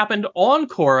the hell happened on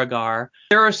Korrigar.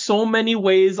 There are so many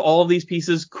ways all of these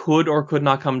pieces could or could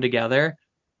not come together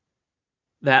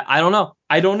that I don't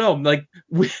know. Like,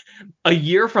 a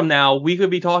year from now, we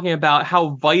could be talking about how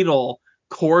vital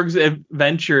Korg's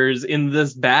adventures in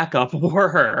this backup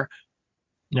were.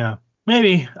 Yeah,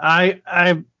 maybe.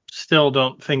 I still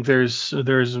don't think there's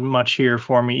much here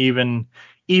for me,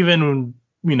 even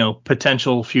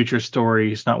potential future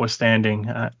stories notwithstanding.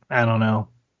 I don't know.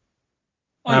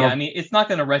 I mean, it's not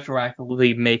going to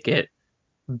retroactively make it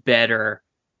better.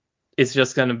 It's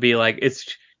just going to be like,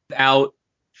 it's without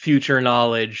future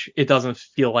knowledge, it doesn't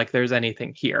feel like there's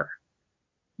anything here.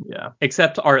 Yeah.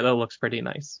 Except art that looks pretty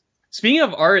nice. Speaking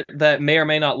of art that may or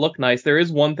may not look nice, there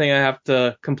is one thing I have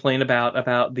to complain about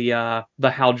the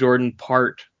Hal Jordan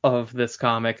part of this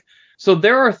comic. So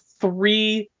there are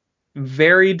 3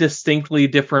 very distinctly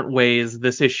different ways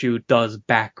this issue does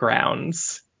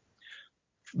backgrounds.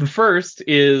 The first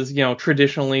is,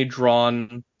 traditionally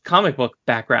drawn comic book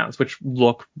backgrounds, which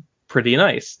look pretty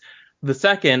nice. The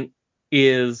second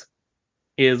is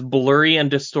is blurry and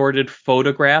distorted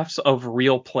photographs of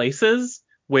real places,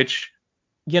 which,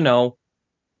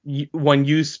 when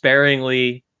used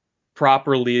sparingly,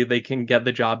 properly, they can get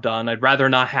the job done. I'd rather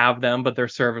not have them, but they're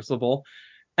serviceable.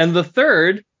 And the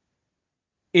third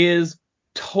is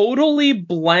totally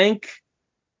blank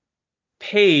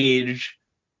page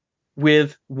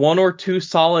with one or two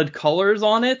solid colors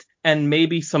on it and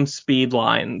maybe some speed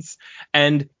lines.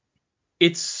 And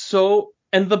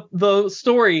the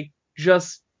story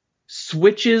just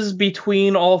switches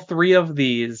between all three of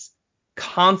these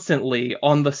constantly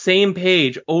on the same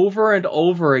page over and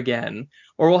over again.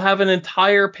 Or we'll have an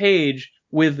entire page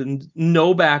with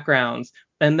no backgrounds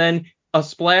and then a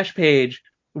splash page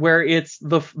where it's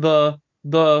the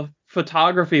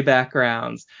photography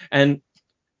backgrounds, and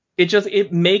it took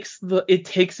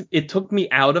me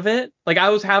out of it. Like, I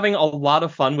was having a lot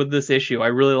of fun with this issue. I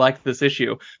really liked this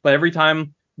issue, but every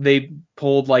time they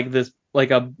pulled like this,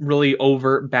 like a really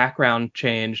overt background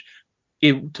change,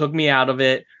 it took me out of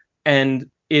it, and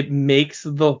it makes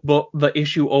the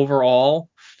issue overall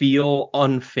feel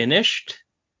unfinished.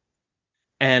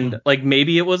 And like,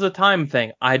 maybe it was a time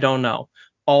thing. I don't know.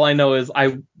 All I know is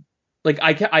I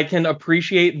can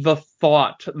appreciate the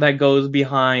thought that goes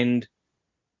behind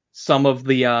some of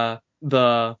the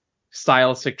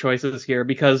stylistic choices here,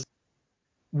 because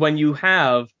when you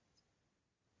have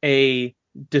a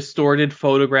distorted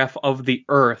photograph of the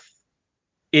Earth,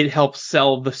 it helps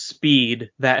sell the speed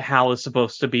that Hal is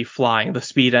supposed to be flying, the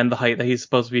speed and the height that he's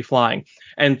supposed to be flying.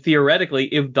 And theoretically,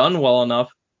 if done well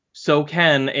enough, so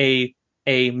can a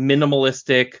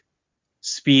minimalistic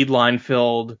speed line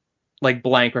filled, like,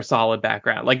 blank or solid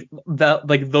background. Like that,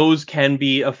 like those can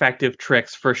be effective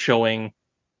tricks for showing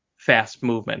fast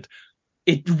movement.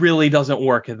 It really doesn't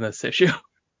work in this issue.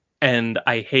 And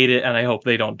I hate it, and I hope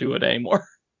they don't do it anymore.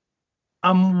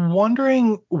 I'm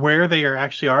wondering where they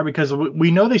actually are, because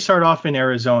we know they start off in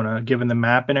Arizona, given the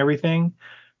map and everything.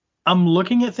 I'm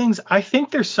looking at things. I think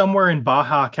they're somewhere in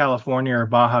Baja California or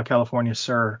Baja California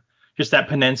Sur, just that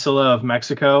peninsula of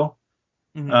Mexico.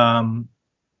 Mm-hmm.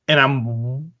 And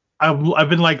I've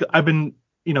been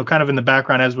kind of in the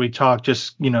background as we talk,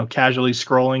 just casually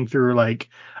scrolling through like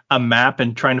a map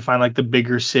and trying to find like the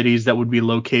bigger cities that would be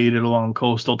located along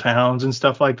coastal towns and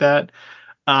stuff like that.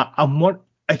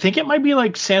 I think it might be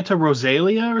like Santa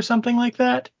Rosalia or something like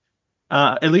that.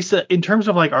 At least in terms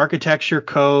of like architecture,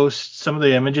 coast, some of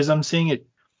the images I'm seeing it.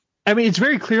 I mean, it's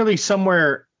very clearly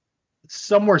somewhere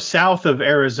south of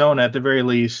Arizona at the very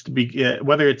least.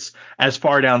 Whether it's as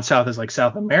far down south as like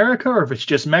South America or if it's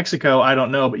just Mexico, I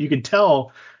don't know. But you can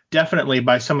tell definitely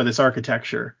by some of this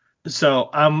architecture. So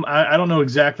I don't know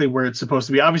exactly where it's supposed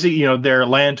to be. Obviously, they're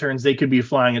lanterns. They could be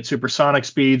flying at supersonic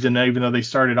speeds, and even though they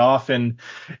started off in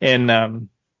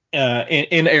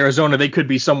Arizona, they could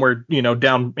be somewhere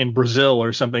down in Brazil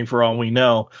or something for all we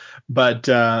know. But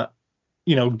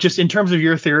just in terms of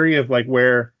your theory of like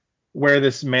where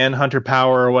this manhunter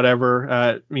power or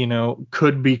whatever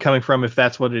could be coming from, if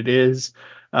that's what it is.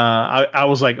 I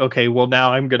was like, okay, well,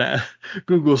 now I'm gonna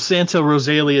Google Santa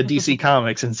Rosalia DC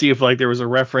Comics and see if like there was a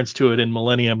reference to it in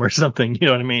Millennium or something. You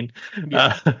know what I mean?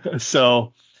 Yeah.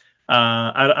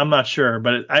 I'm not sure,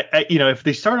 but if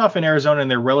they start off in Arizona and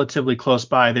they're relatively close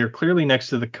by, they're clearly next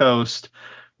to the coast,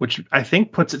 which I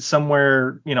think puts it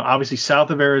somewhere, obviously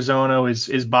south of Arizona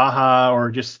is Baja, or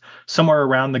just somewhere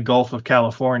around the Gulf of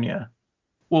California.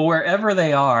 Well, wherever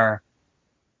they are,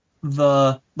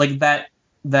 that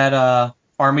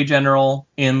Army general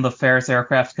in the Ferris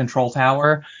Aircraft Control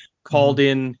Tower called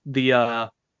in the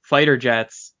fighter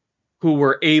jets who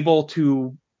were able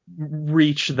to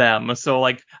reach them. So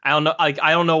like, I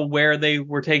don't know where they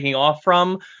were taking off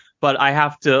from, but I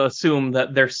have to assume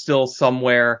that they're still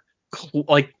somewhere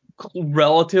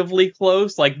relatively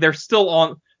close. Like, they're still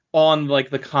on like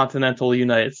the continental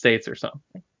United States or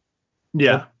something.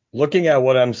 Yeah. Looking at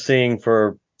what I'm seeing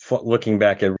looking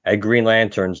back at Green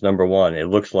Lanterns #1, it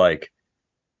looks like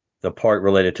the part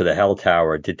related to the Hell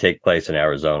Tower did take place in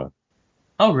Arizona.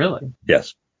 Oh, really?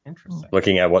 Yes. Interesting.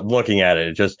 Looking at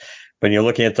it, just when you're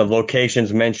looking at the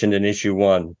locations mentioned in issue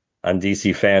 1 on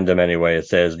DC Fandom anyway, it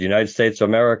says United States of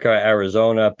America,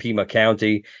 Arizona, Pima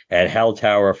County, and Hell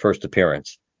Tower first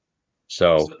appearance.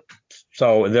 So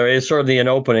there is certainly an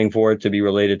opening for it to be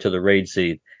related to the raid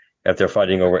seed if they're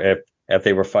fighting if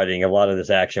they were fighting. A lot of this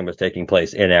action was taking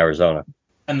place in Arizona.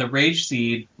 And the Rage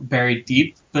Seed buried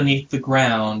deep beneath the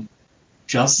ground,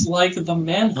 just like the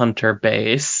Manhunter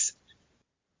base.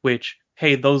 Which,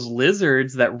 hey, those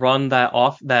lizards that run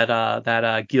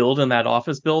that guild in that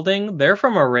office building, they're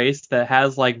from a race that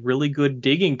has like really good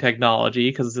digging technology.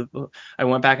 Because I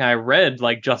went back and I read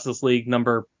like Justice League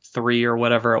 #3 or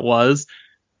whatever it was,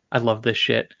 I love this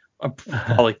shit. I'm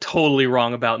probably totally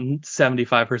wrong about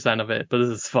 75% of it, but this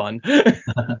is fun.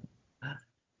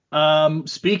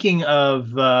 Speaking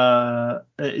of,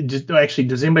 actually,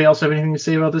 does anybody else have anything to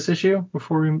say about this issue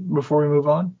before we move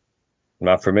on?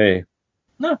 Not for me.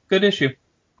 No, good issue.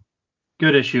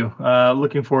 Good issue.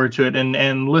 Looking forward to it.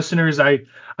 And listeners,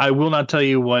 I will not tell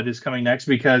you what is coming next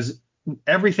because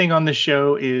everything on the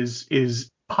show is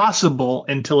possible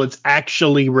until it's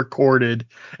actually recorded,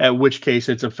 at which case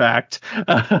it's a fact.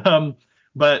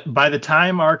 But by the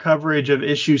time our coverage of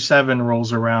issue 7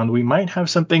 rolls around, we might have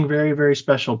something very, very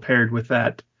special paired with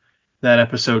that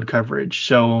episode coverage.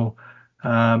 So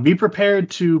be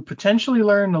prepared to potentially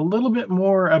learn a little bit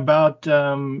more about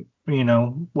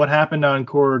what happened on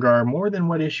Korugar, more than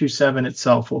what issue 7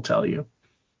 itself will tell you.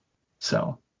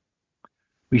 So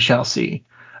we shall see.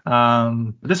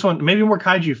 This one, maybe more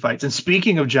kaiju fights. And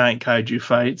speaking of giant kaiju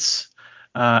fights,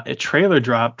 a trailer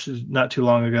dropped not too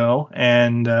long ago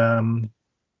and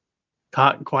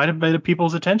caught quite a bit of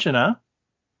people's attention, huh?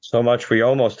 So much we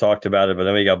almost talked about it, but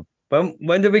then we got.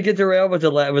 When did we get derailed? Was it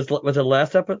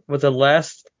last episode? Was it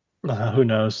last? Who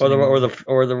knows? Or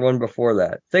the one before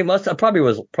that? They must probably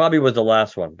was the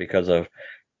last one because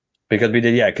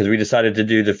we decided to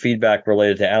do the feedback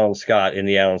related to Alan Scott in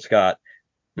the Alan Scott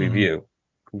review.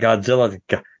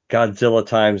 Godzilla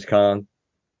times Kong.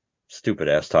 Stupid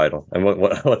ass title. And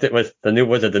what it was the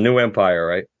new Empire,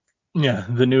 right? Yeah,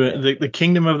 the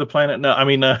Kingdom of the Planet. No, I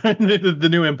mean the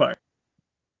new Empire.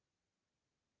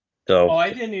 So,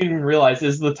 I didn't even realize.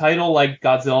 Is the title like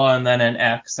Godzilla and then an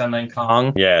X and then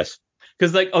Kong? yes.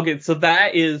 Because so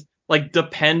that is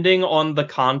depending on the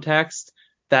context,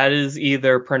 that is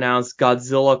either pronounced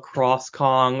Godzilla cross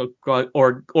Kong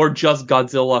or just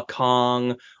Godzilla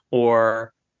Kong,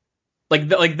 or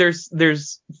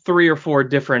there's 3 or 4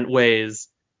 different ways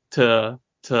to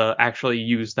actually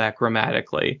use that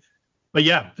grammatically. But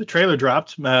yeah, the trailer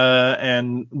dropped,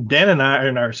 and Mark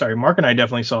and I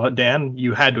definitely saw it. Dan,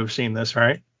 you had to have seen this,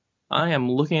 right? I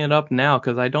am looking it up now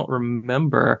because I don't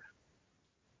remember.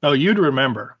 Oh, you'd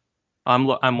remember. I'm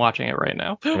watching it right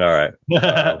now. All right.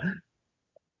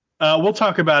 We'll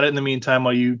talk about it in the meantime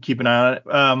while you keep an eye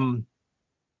on it.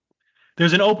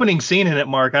 There's an opening scene in it,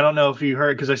 Mark. I don't know if you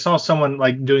heard because I saw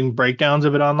someone doing breakdowns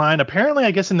of it online. Apparently,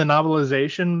 I guess in the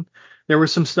novelization there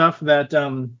was some stuff that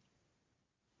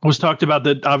was talked about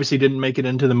that obviously didn't make it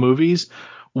into the movies.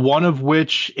 One of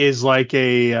which is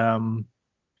a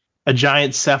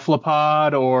giant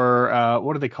cephalopod, or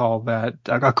what do they call that?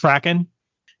 A kraken.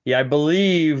 Yeah, I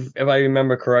believe, if I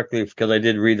remember correctly, because I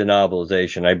did read the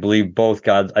novelization, I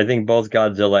think both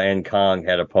Godzilla and Kong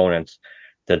had opponents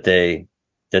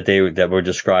that were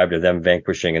described of them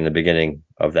vanquishing in the beginning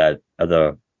of the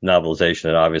novelization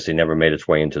that obviously never made its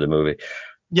way into the movie.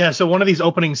 Yeah, so one of these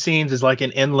opening scenes is like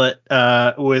an inlet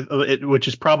which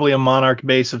is probably a monarch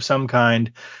base of some kind,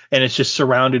 and it's just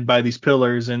surrounded by these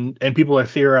pillars, and people are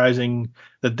theorizing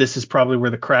that this is probably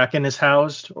where the Kraken is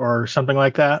housed or something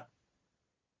like that.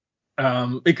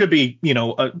 It could be,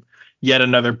 yet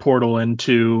another portal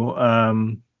into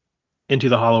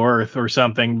the Hollow Earth or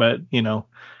something, but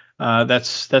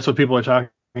that's what people are talking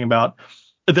about.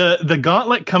 The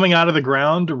gauntlet coming out of the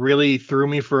ground really threw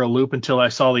me for a loop until I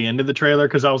saw the end of the trailer,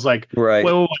 because I was like, right,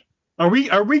 wait,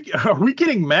 are we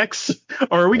getting mechs,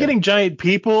 or are we getting giant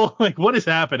people? Like, what is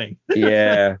happening?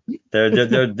 Yeah, there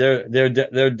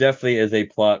definitely is a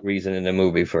plot reason in the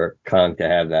movie for Kong to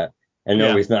have that. And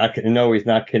no, he's not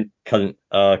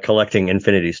collecting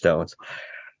Infinity Stones.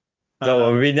 So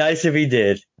it would be nice if he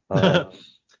did. I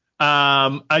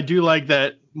do like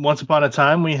that. Once upon a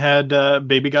time, we had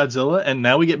Baby Godzilla, and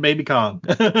now we get Baby Kong.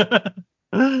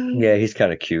 Yeah, he's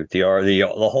kind of cute.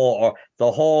 The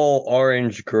whole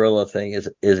orange gorilla thing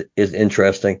is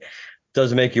interesting.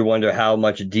 Does make you wonder how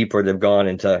much deeper they've gone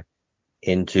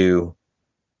into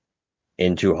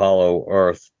Hollow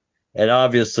Earth. And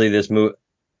obviously, this movie,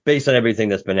 based on everything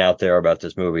that's been out there about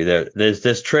this movie,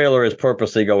 this trailer is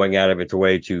purposely going out of its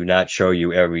way to not show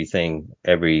you every Titan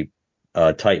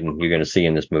you're going to see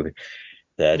in this movie.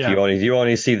 That you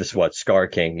only see Scar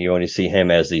King. You only see him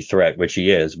as the threat, which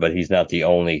he is, but he's not the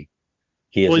only.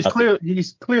 He's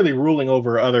clearly ruling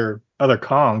over other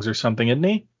Kongs or something, isn't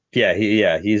he?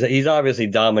 Yeah, he's obviously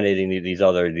dominating these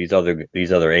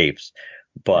other apes,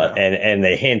 but and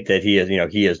they hint that he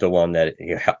is the one that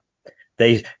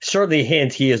they certainly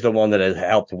hint he is the one that has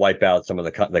helped wipe out some of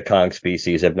the Kong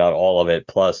species, if not all of it.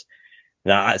 Plus,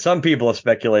 now some people have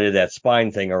speculated that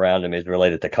spine thing around him is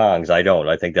related to Kong's. I don't.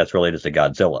 I think that's related to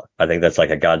Godzilla. I think that's like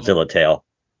a Godzilla tail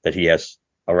that he has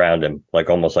around him,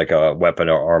 like almost like a weapon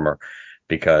or armor.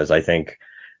 Because I think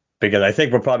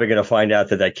we're probably going to find out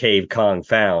that cave Kong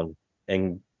found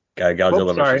and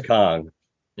Godzilla versus sorry. Kong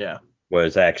Yeah.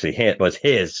 was actually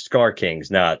his Scar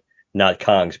King's, not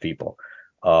Kong's people.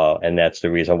 And that's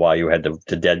the reason why you had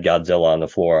the dead Godzilla on the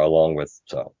floor along with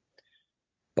so.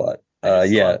 But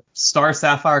yeah, Star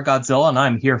Sapphire Godzilla, and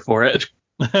I'm here for it.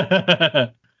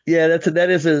 yeah, that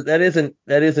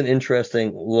is an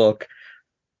interesting look.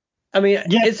 I mean,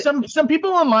 yeah, some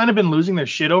people online have been losing their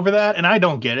shit over that, and I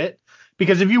don't get it.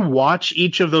 Because if you watch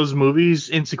each of those movies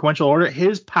in sequential order,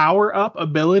 his power up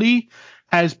ability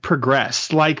has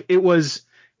progressed. Like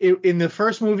in the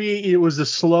first movie, it was a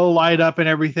slow light up and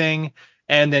everything,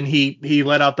 and then he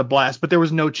let out the blast, but there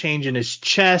was no change in his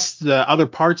chest. The other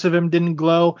parts of him didn't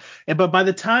glow. But by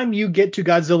the time you get to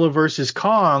Godzilla versus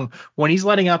Kong, when he's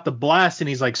letting out the blast and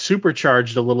he's like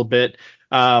supercharged a little bit,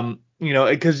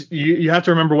 because you have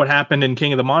to remember what happened in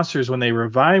King of the Monsters when they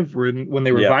revived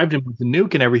him with the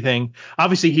nuke and everything.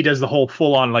 Obviously, he does the whole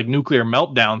full on like nuclear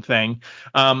meltdown thing.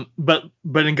 But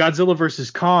in Godzilla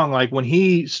versus Kong, like when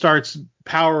he starts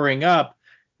powering up,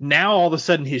 now all of a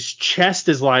sudden his chest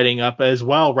is lighting up as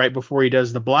well right before he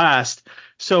does the blast.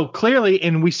 So clearly,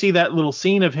 and we see that little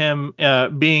scene of him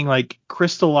being like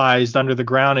crystallized under the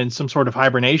ground in some sort of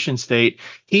hibernation state.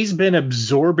 He's been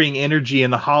absorbing energy in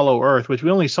the hollow earth, which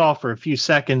we only saw for a few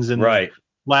seconds in the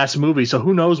last movie. So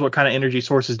who knows what kind of energy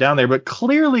source is down there. But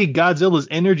clearly Godzilla's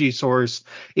energy source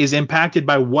is impacted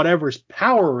by whatever's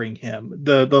powering him,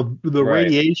 the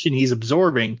radiation he's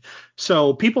absorbing.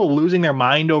 So people losing their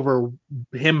mind over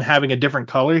him having a different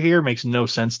color here makes no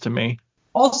sense to me.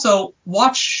 Also,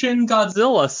 watch Shin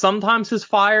Godzilla. Sometimes his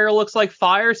fire looks like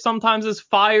fire. Sometimes his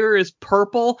fire is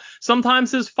purple.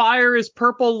 Sometimes his fire is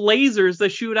purple lasers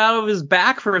that shoot out of his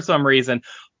back for some reason.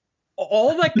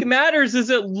 All that matters is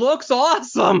it looks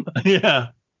awesome. Yeah.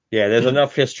 Yeah, there's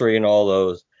enough history in all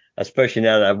those, especially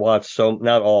now that I've watched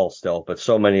not all still, but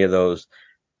so many of those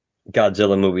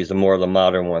Godzilla movies, the more of the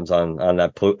modern ones on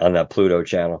that Pluto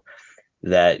channel,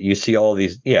 that you see all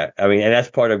these. Yeah, I mean, and that's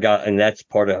part of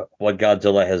what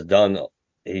Godzilla has done.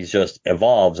 He's just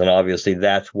evolves, and obviously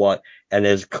that's what. And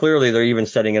there's clearly they're even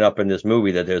setting it up in this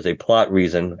movie that there's a plot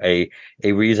reason, a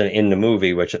reason in the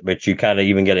movie, which you kind of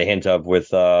even get a hint of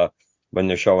with when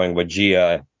they're showing what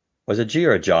Gia, was it Gia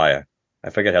or Jaya?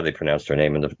 I forget how they pronounced her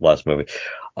name in the last movie.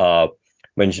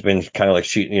 When kind of like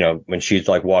when she's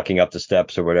like walking up the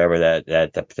steps or whatever,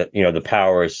 that the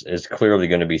power is clearly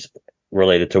going to be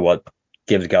related to what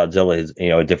gives Godzilla his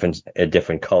a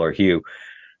different color hue.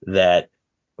 That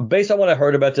based on what I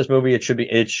heard about this movie, it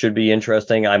should be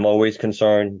interesting. I'm always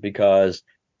concerned because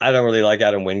I don't really like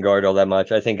Adam Wingard all that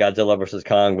much. I think Godzilla versus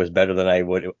Kong was better than I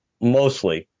would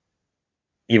mostly,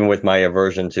 even with my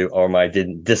aversion to or my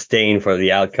disdain for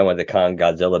the outcome of the Kong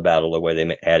Godzilla battle, the way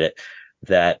they had it.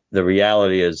 That the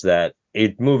reality is that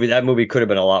that movie could have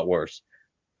been a lot worse,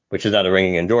 which is not a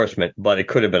ringing endorsement, but it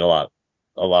could have been a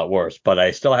lot worse. But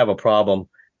I still have a problem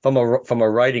from a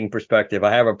writing perspective.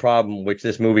 I have a problem, which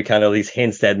this movie kind of at least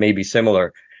hints that may be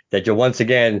similar, that once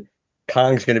again,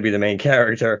 Kong's going to be the main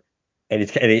character and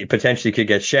he potentially could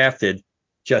get shafted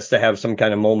just to have some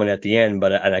kind of moment at the end.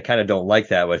 But I kind of don't like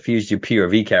that. But if he's your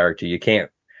POV character, you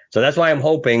can't. So that's why I'm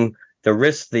hoping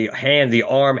the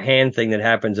arm hand thing that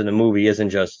happens in the movie isn't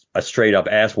just a straight up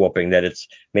ass whooping, that it's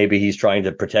maybe he's trying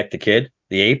to protect the kid,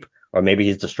 the ape, or maybe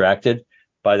he's distracted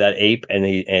by that ape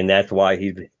and that's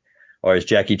why or as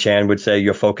Jackie Chan would say,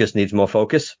 your focus needs more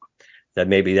focus. That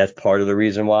maybe that's part of the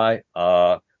reason why.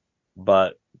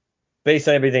 But based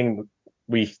on everything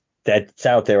that's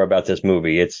out there about this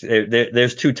movie,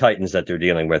 there's two titans that they're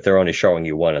dealing with. They're only showing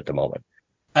you one at the moment.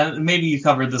 And maybe you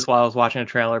covered this while I was watching a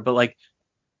trailer, but like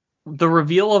the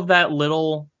reveal of the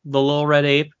little red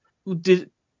ape,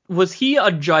 was he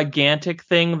a gigantic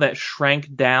thing that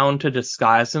shrank down to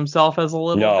disguise himself as a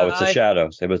little guy? No, it's the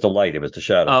shadows. It was the light. It was the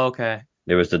shadows. Oh, okay.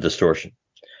 It was the distortion.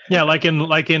 Yeah, like in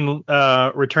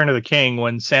Return of the King,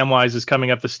 when Samwise is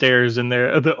coming up the stairs and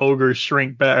the ogres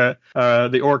shrink back,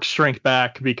 the orcs shrink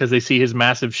back because they see his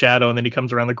massive shadow, and then he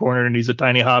comes around the corner and he's a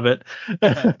tiny hobbit.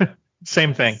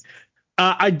 Same thing.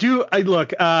 I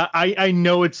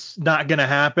know it's not going to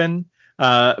happen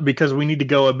because we need to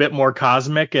go a bit more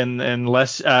cosmic and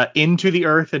less into the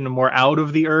earth and more out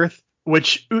of the earth.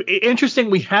 Which, interesting,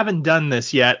 we haven't done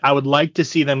this yet. I would like to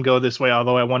see them go this way,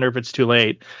 although I wonder if it's too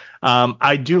late.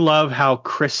 I do love how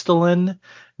crystalline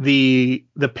the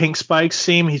pink spikes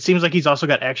seem. He seems like he's also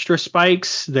got extra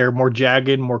spikes. They're more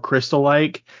jagged, more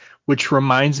crystal-like, which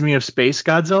reminds me of Space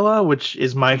Godzilla, which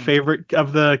is my favorite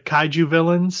of the kaiju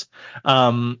villains.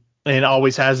 And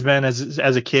always has been as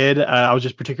a kid. I was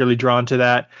just particularly drawn to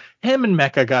that. Him and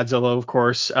Mecha Godzilla, of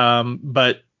course.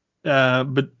 But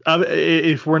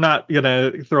if we're not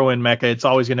gonna throw in Mecha, it's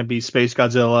always gonna be Space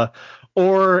Godzilla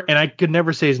and I could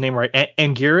never say his name right,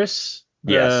 Anguirus.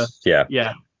 Yes. Yeah.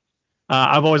 Yeah.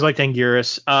 I've always liked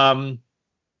Anguirus.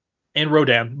 And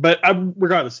Rodan, but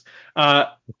regardless,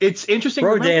 it's interesting.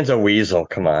 Rodan's a weasel.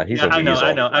 Come on, he's a weasel.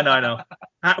 I know.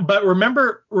 But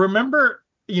remember,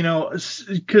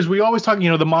 because we always talk,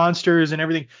 the monsters and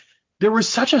everything. There was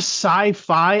such a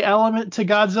sci-fi element to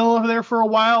Godzilla over there for a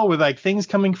while, with like things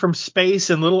coming from space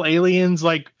and little aliens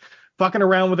like fucking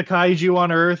around with the kaiju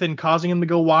on Earth and causing them to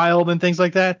go wild and things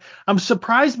like that. I'm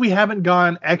surprised we haven't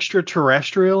gone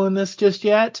extraterrestrial in this just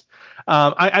yet.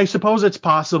 I suppose it's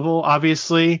possible,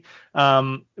 obviously.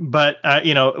 But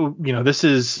this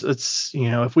is,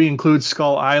 if we include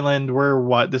Skull Island,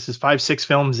 this is 5-6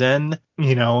 films in,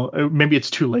 maybe it's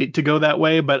too late to go that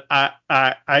way, but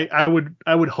I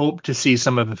would hope to see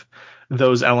some of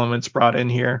those elements brought in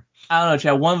here. I don't know,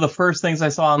 Chad. One of the first things I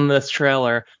saw in this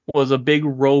trailer was a big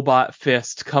robot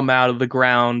fist come out of the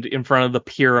ground in front of the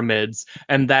pyramids,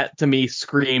 and that to me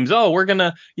screams, "Oh, we're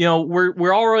gonna,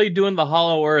 we're already doing the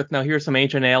Hollow Earth. Now here's some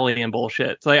ancient alien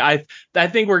bullshit." So I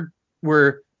think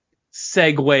we're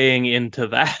segueing into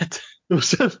that.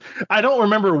 I don't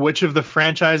remember which of the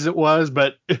franchise it was,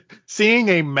 but seeing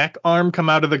a mech arm come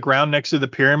out of the ground next to the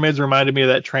pyramids reminded me of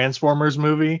that Transformers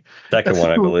movie. Second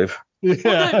one, I believe.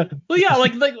 Yeah. Well, yeah,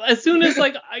 like as soon as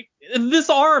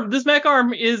this mech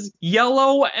arm is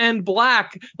yellow and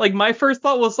black, like my first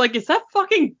thought was like, is that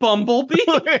fucking Bumblebee?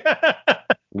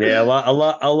 Yeah, a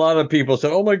lot of people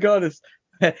said, "Oh my god, it's,"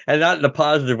 and not in a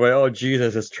positive way. "Oh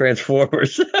Jesus, it's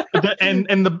Transformers."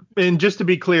 and just to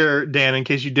be clear, Dan, in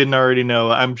case you didn't already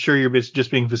know, I'm sure you're just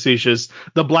being facetious.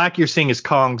 The black you're seeing is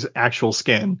Kong's actual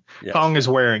skin. Yes. Kong is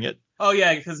wearing it. Oh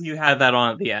yeah, because you had that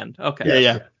on at the end. Okay.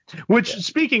 Yeah. Which,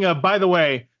 speaking of, by the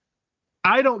way,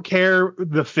 I don't care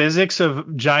the physics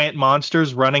of giant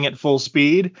monsters running at full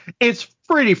speed. It's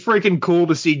pretty freaking cool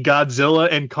to see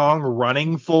Godzilla and Kong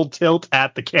running full tilt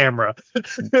at the camera.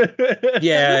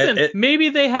 Yeah. Listen, maybe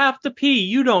they have to pee.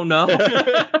 You don't know.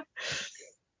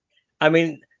 I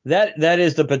mean, that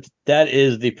is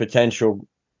the potential,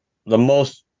 the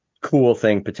most cool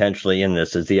thing potentially in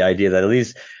this is the idea that at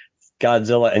least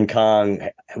Godzilla and Kong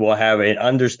will have an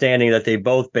understanding that they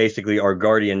both basically are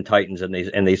guardian titans, and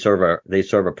they serve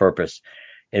a purpose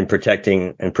in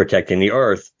protecting the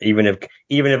Earth, even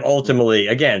if ultimately,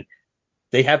 again,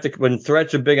 they have to, when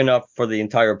threats are big enough for the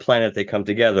entire planet, they come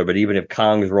together. But even if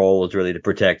Kong's role is really to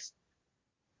protect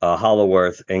Hollow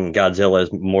Earth, and Godzilla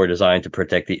is more designed to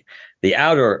protect the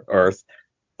outer Earth,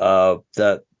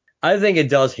 that I think it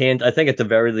does hint. I think at the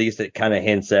very least it kind of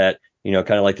hints at,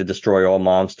 kind of like to destroy all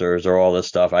monsters or all this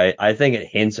stuff. I think it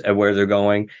hints at where they're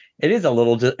going.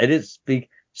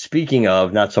 Speaking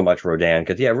of, not so much Rodan,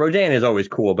 because Rodan is always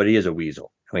cool, but he is a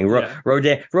weasel. I mean,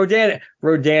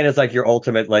 Rodan is like your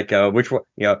ultimate, like, which one,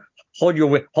 hold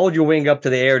your wing up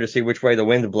to the air to see which way the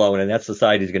wind's blowing, and that's the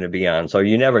side he's going to be on. So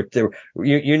you never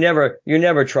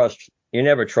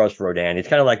trust Rodan. He's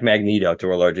kind of like Magneto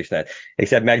to a large extent,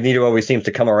 except Magneto always seems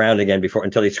to come around again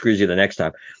until he screws you the next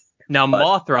time. Now,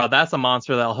 Mothra, that's a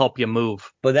monster that'll help you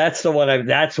move. But that's the one.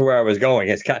 That's where I was going.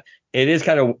 It is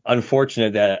kind of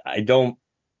unfortunate that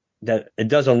it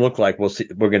doesn't look like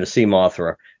we're going to see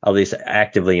Mothra, at least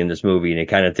actively, in this movie. And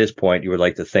kind of at this point, you would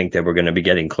like to think that we're going to be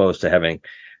getting close to having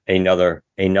another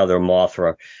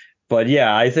Mothra. But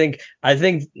yeah, I think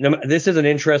this is an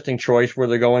interesting choice where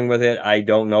they're going with it. I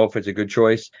don't know if it's a good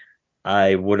choice.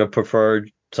 I would have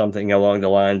preferred something along the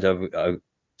lines of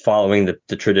following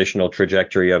the traditional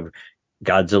trajectory of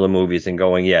Godzilla movies and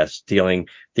going, yes, dealing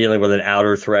with an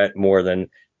outer threat more than,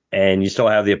 and you still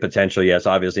have the potential. Yes,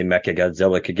 obviously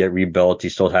Mechagodzilla could get rebuilt.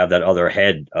 You still have that other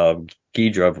head of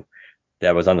Ghidorah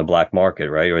that was on the black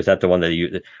market, right? Or is that the one that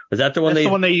you? Was that the one they?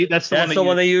 That's the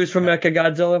one they used for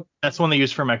Mechagodzilla. That's the one they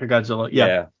used for Mechagodzilla.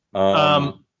 Yeah.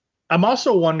 I'm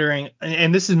also wondering,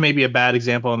 and this is maybe a bad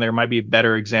example, and there might be a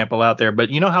better example out there,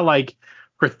 but you know how like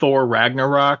for Thor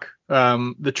Ragnarok,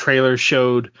 the trailer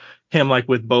showed him like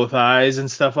with both eyes and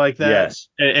stuff like that. Yes.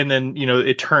 And then,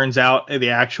 it turns out the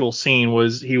actual scene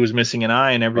was he was missing an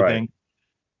eye and everything.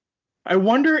 Right. I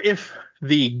wonder if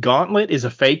the gauntlet is a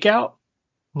fake out.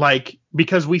 Like,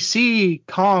 because we see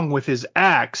Kong with his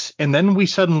axe and then we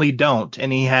suddenly don't,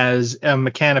 and he has a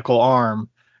mechanical arm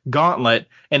gauntlet,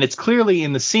 and it's clearly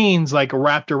in the scenes like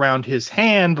wrapped around his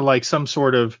hand, like some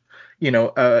sort of,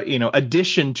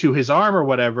 addition to his arm or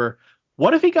whatever.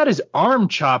 What if he got his arm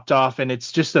chopped off and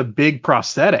it's just a big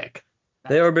prosthetic?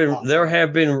 There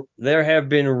have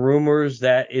been rumors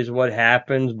that is what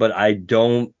happens, but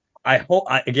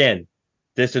again,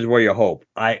 this is where you hope.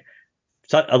 A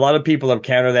lot of people have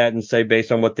countered that and say,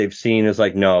 based on what they've seen, is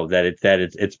like, no,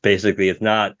 it's basically, it's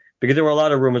not because there were a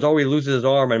lot of rumors. Oh, he loses his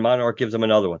arm and Monarch gives him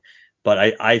another one.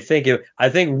 But I think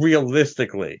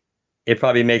realistically, it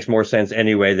probably makes more sense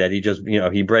anyway that he just,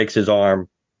 he breaks his arm,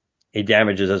 he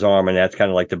damages his arm, and that's kind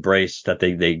of like the brace that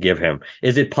they give him.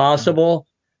 Is it possible?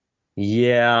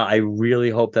 Yeah, I really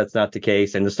hope that's not the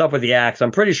case. And the stuff with the axe,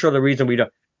 I'm pretty sure the reason we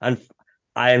don't,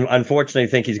 I unfortunately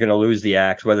think he's going to lose the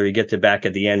axe. Whether he gets it back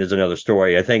at the end is another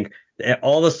story. I think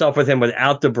all the stuff with him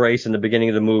without the brace in the beginning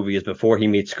of the movie is before he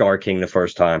meets Scar King the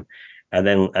first time, and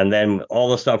then all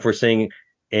the stuff we're seeing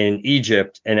in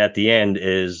Egypt and at the end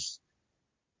is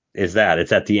that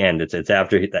it's at the end. It's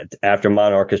after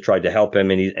Monarch has tried to help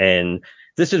him, and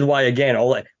this is why again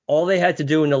all they had to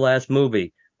do in the last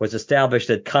movie was establish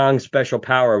that Kong's special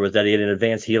power was that he had an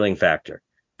advanced healing factor.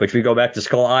 But if we go back to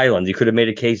Skull Island, you could have made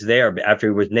a case there after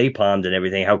he was napalmed and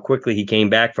everything, how quickly he came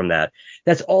back from that.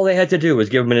 That's all they had to do was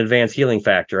give him an advanced healing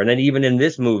factor. And then even in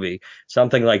this movie,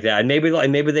 something like that. And maybe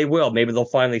they will. Maybe they'll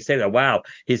finally say that, wow,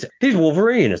 he's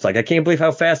Wolverine. It's like, I can't believe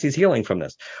how fast he's healing from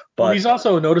this. But well, he's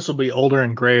also noticeably older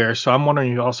and grayer. So I'm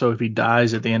wondering also if he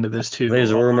dies at the end of this too.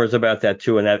 There's rumors about that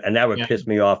too. And that would piss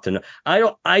me off to know.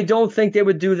 I don't think they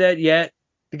would do that yet,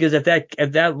 because if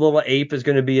that little ape is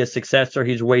going to be a successor,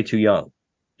 he's way too young.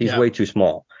 He's way too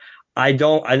small. And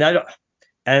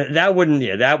that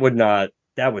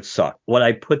would suck. Would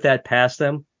I put that past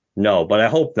them? No, but I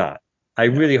hope not. I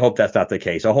really hope that's not the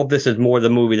case. I hope this is more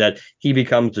the movie that he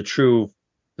becomes the true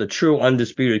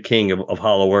undisputed king of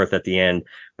Hollow Earth at the end,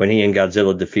 when he and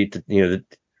Godzilla defeat the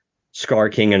Scar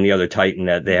King and the other Titan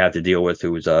that they have to deal with,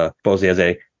 who's supposedly has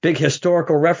a big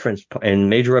historical reference in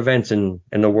major events in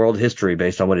the world history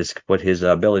based on what his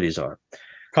abilities are.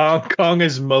 Kong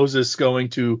is Moses going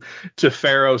to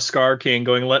Pharaoh Scar King,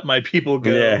 going, "Let my people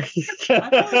go."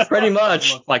 Yeah, pretty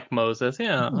much. Look like Moses.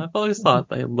 Yeah, I've always thought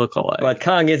they look alike. But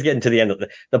Kong is getting to the end of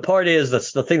the part. Is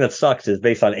the thing that sucks is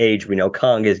based on age. We know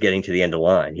Kong is getting to the end of the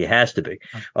line. He has to be.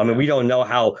 I mean, we don't know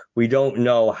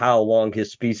how long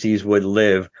his species would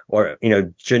live, or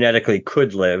genetically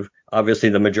could live. Obviously,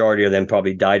 the majority of them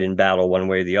probably died in battle one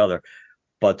way or the other.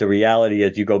 But the reality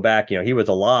is, you go back, he was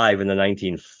alive in the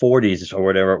 1940s or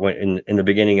whatever, when in the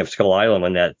beginning of Skull Island,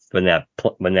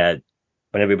 when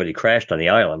everybody crashed on the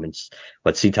island, and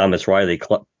what C. Thomas Riley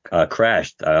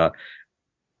crashed. I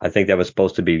think that was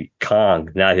supposed to be Kong,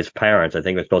 not his parents. I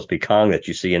think it was supposed to be Kong that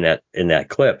you see in that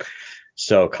clip.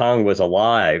 So Kong was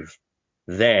alive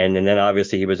then, and then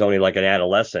obviously he was only like an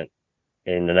adolescent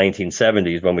in the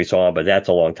 1970s when we saw him, but that's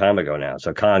a long time ago now.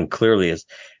 So Kong clearly is.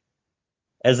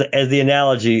 As the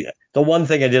analogy, the one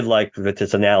thing I did like with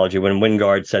this analogy, when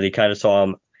Wingard said he kind of saw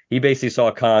him, he basically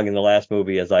saw Kong in the last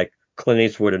movie as like Clint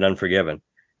Eastwood in Unforgiven,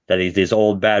 that he's this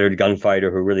old battered gunfighter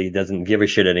who really doesn't give a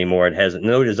shit anymore and has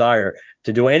no desire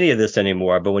to do any of this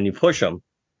anymore. But when you push him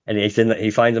and he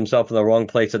finds himself in the wrong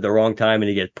place at the wrong time and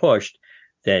he gets pushed,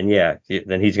 then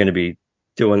he's going to be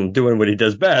doing what he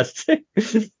does best.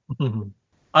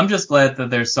 I'm just glad that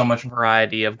there's so much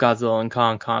variety of Godzilla and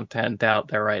Kong content out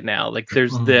there right now. Like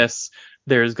there's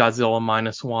there's Godzilla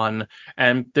 -1,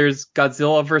 and there's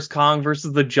Godzilla vs. Kong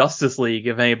versus the Justice League.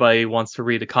 If anybody wants to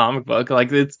read a comic book,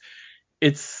 like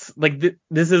it's like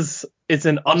it's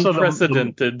an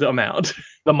unprecedented amount.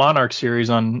 The Monarch series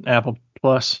on Apple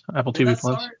TV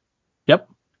Plus. Yep.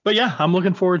 But yeah, I'm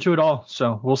looking forward to it all.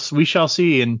 So we shall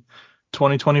see in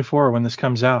 2024 when this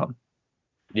comes out.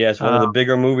 Yeah, it's one of the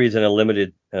bigger movies in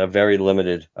a very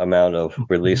limited amount of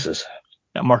releases.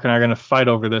 Yeah, Mark and I are going to fight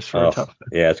over this for a tough.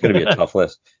 Yeah, it's going to be a tough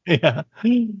list. Yeah.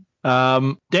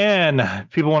 Dan,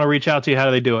 people want to reach out to you. How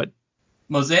do they do it?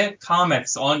 Mosaic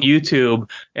Comics on YouTube.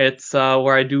 It's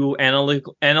where I do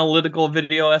analytical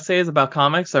video essays about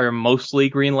comics that are mostly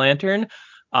Green Lantern.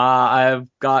 I've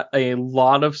got a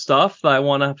lot of stuff that I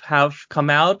want to have come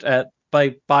out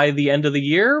by the end of the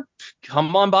year.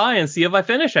 Come on by and see if I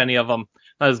finish any of them.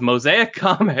 That is Mosaic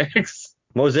Comics.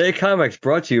 Mosaic Comics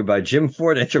brought to you by Jim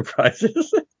Ford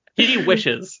Enterprises. He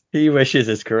wishes. He wishes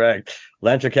is correct.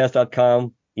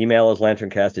 LanternCast.com. Email is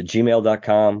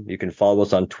lanterncast@gmail.com. You can follow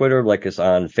us on Twitter, like us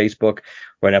on Facebook.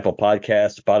 We're on Apple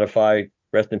Podcasts, Spotify,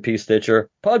 rest in peace, Stitcher,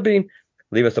 Podbean.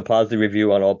 Leave us a positive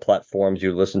review on all platforms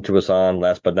you listen to us on.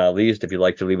 Last but not least, if you'd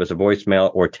like to leave us a voicemail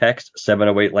or text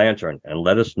 708-LANTERN and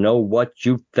let us know what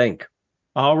you think.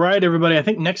 All right, everybody. I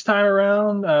think next time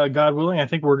around, God willing, I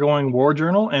think we're going War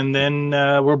Journal, and then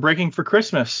we're breaking for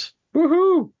Christmas.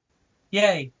 Woohoo!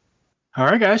 Yay. All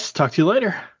right, guys. Talk to you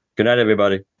later. Good night,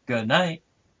 everybody. Good night.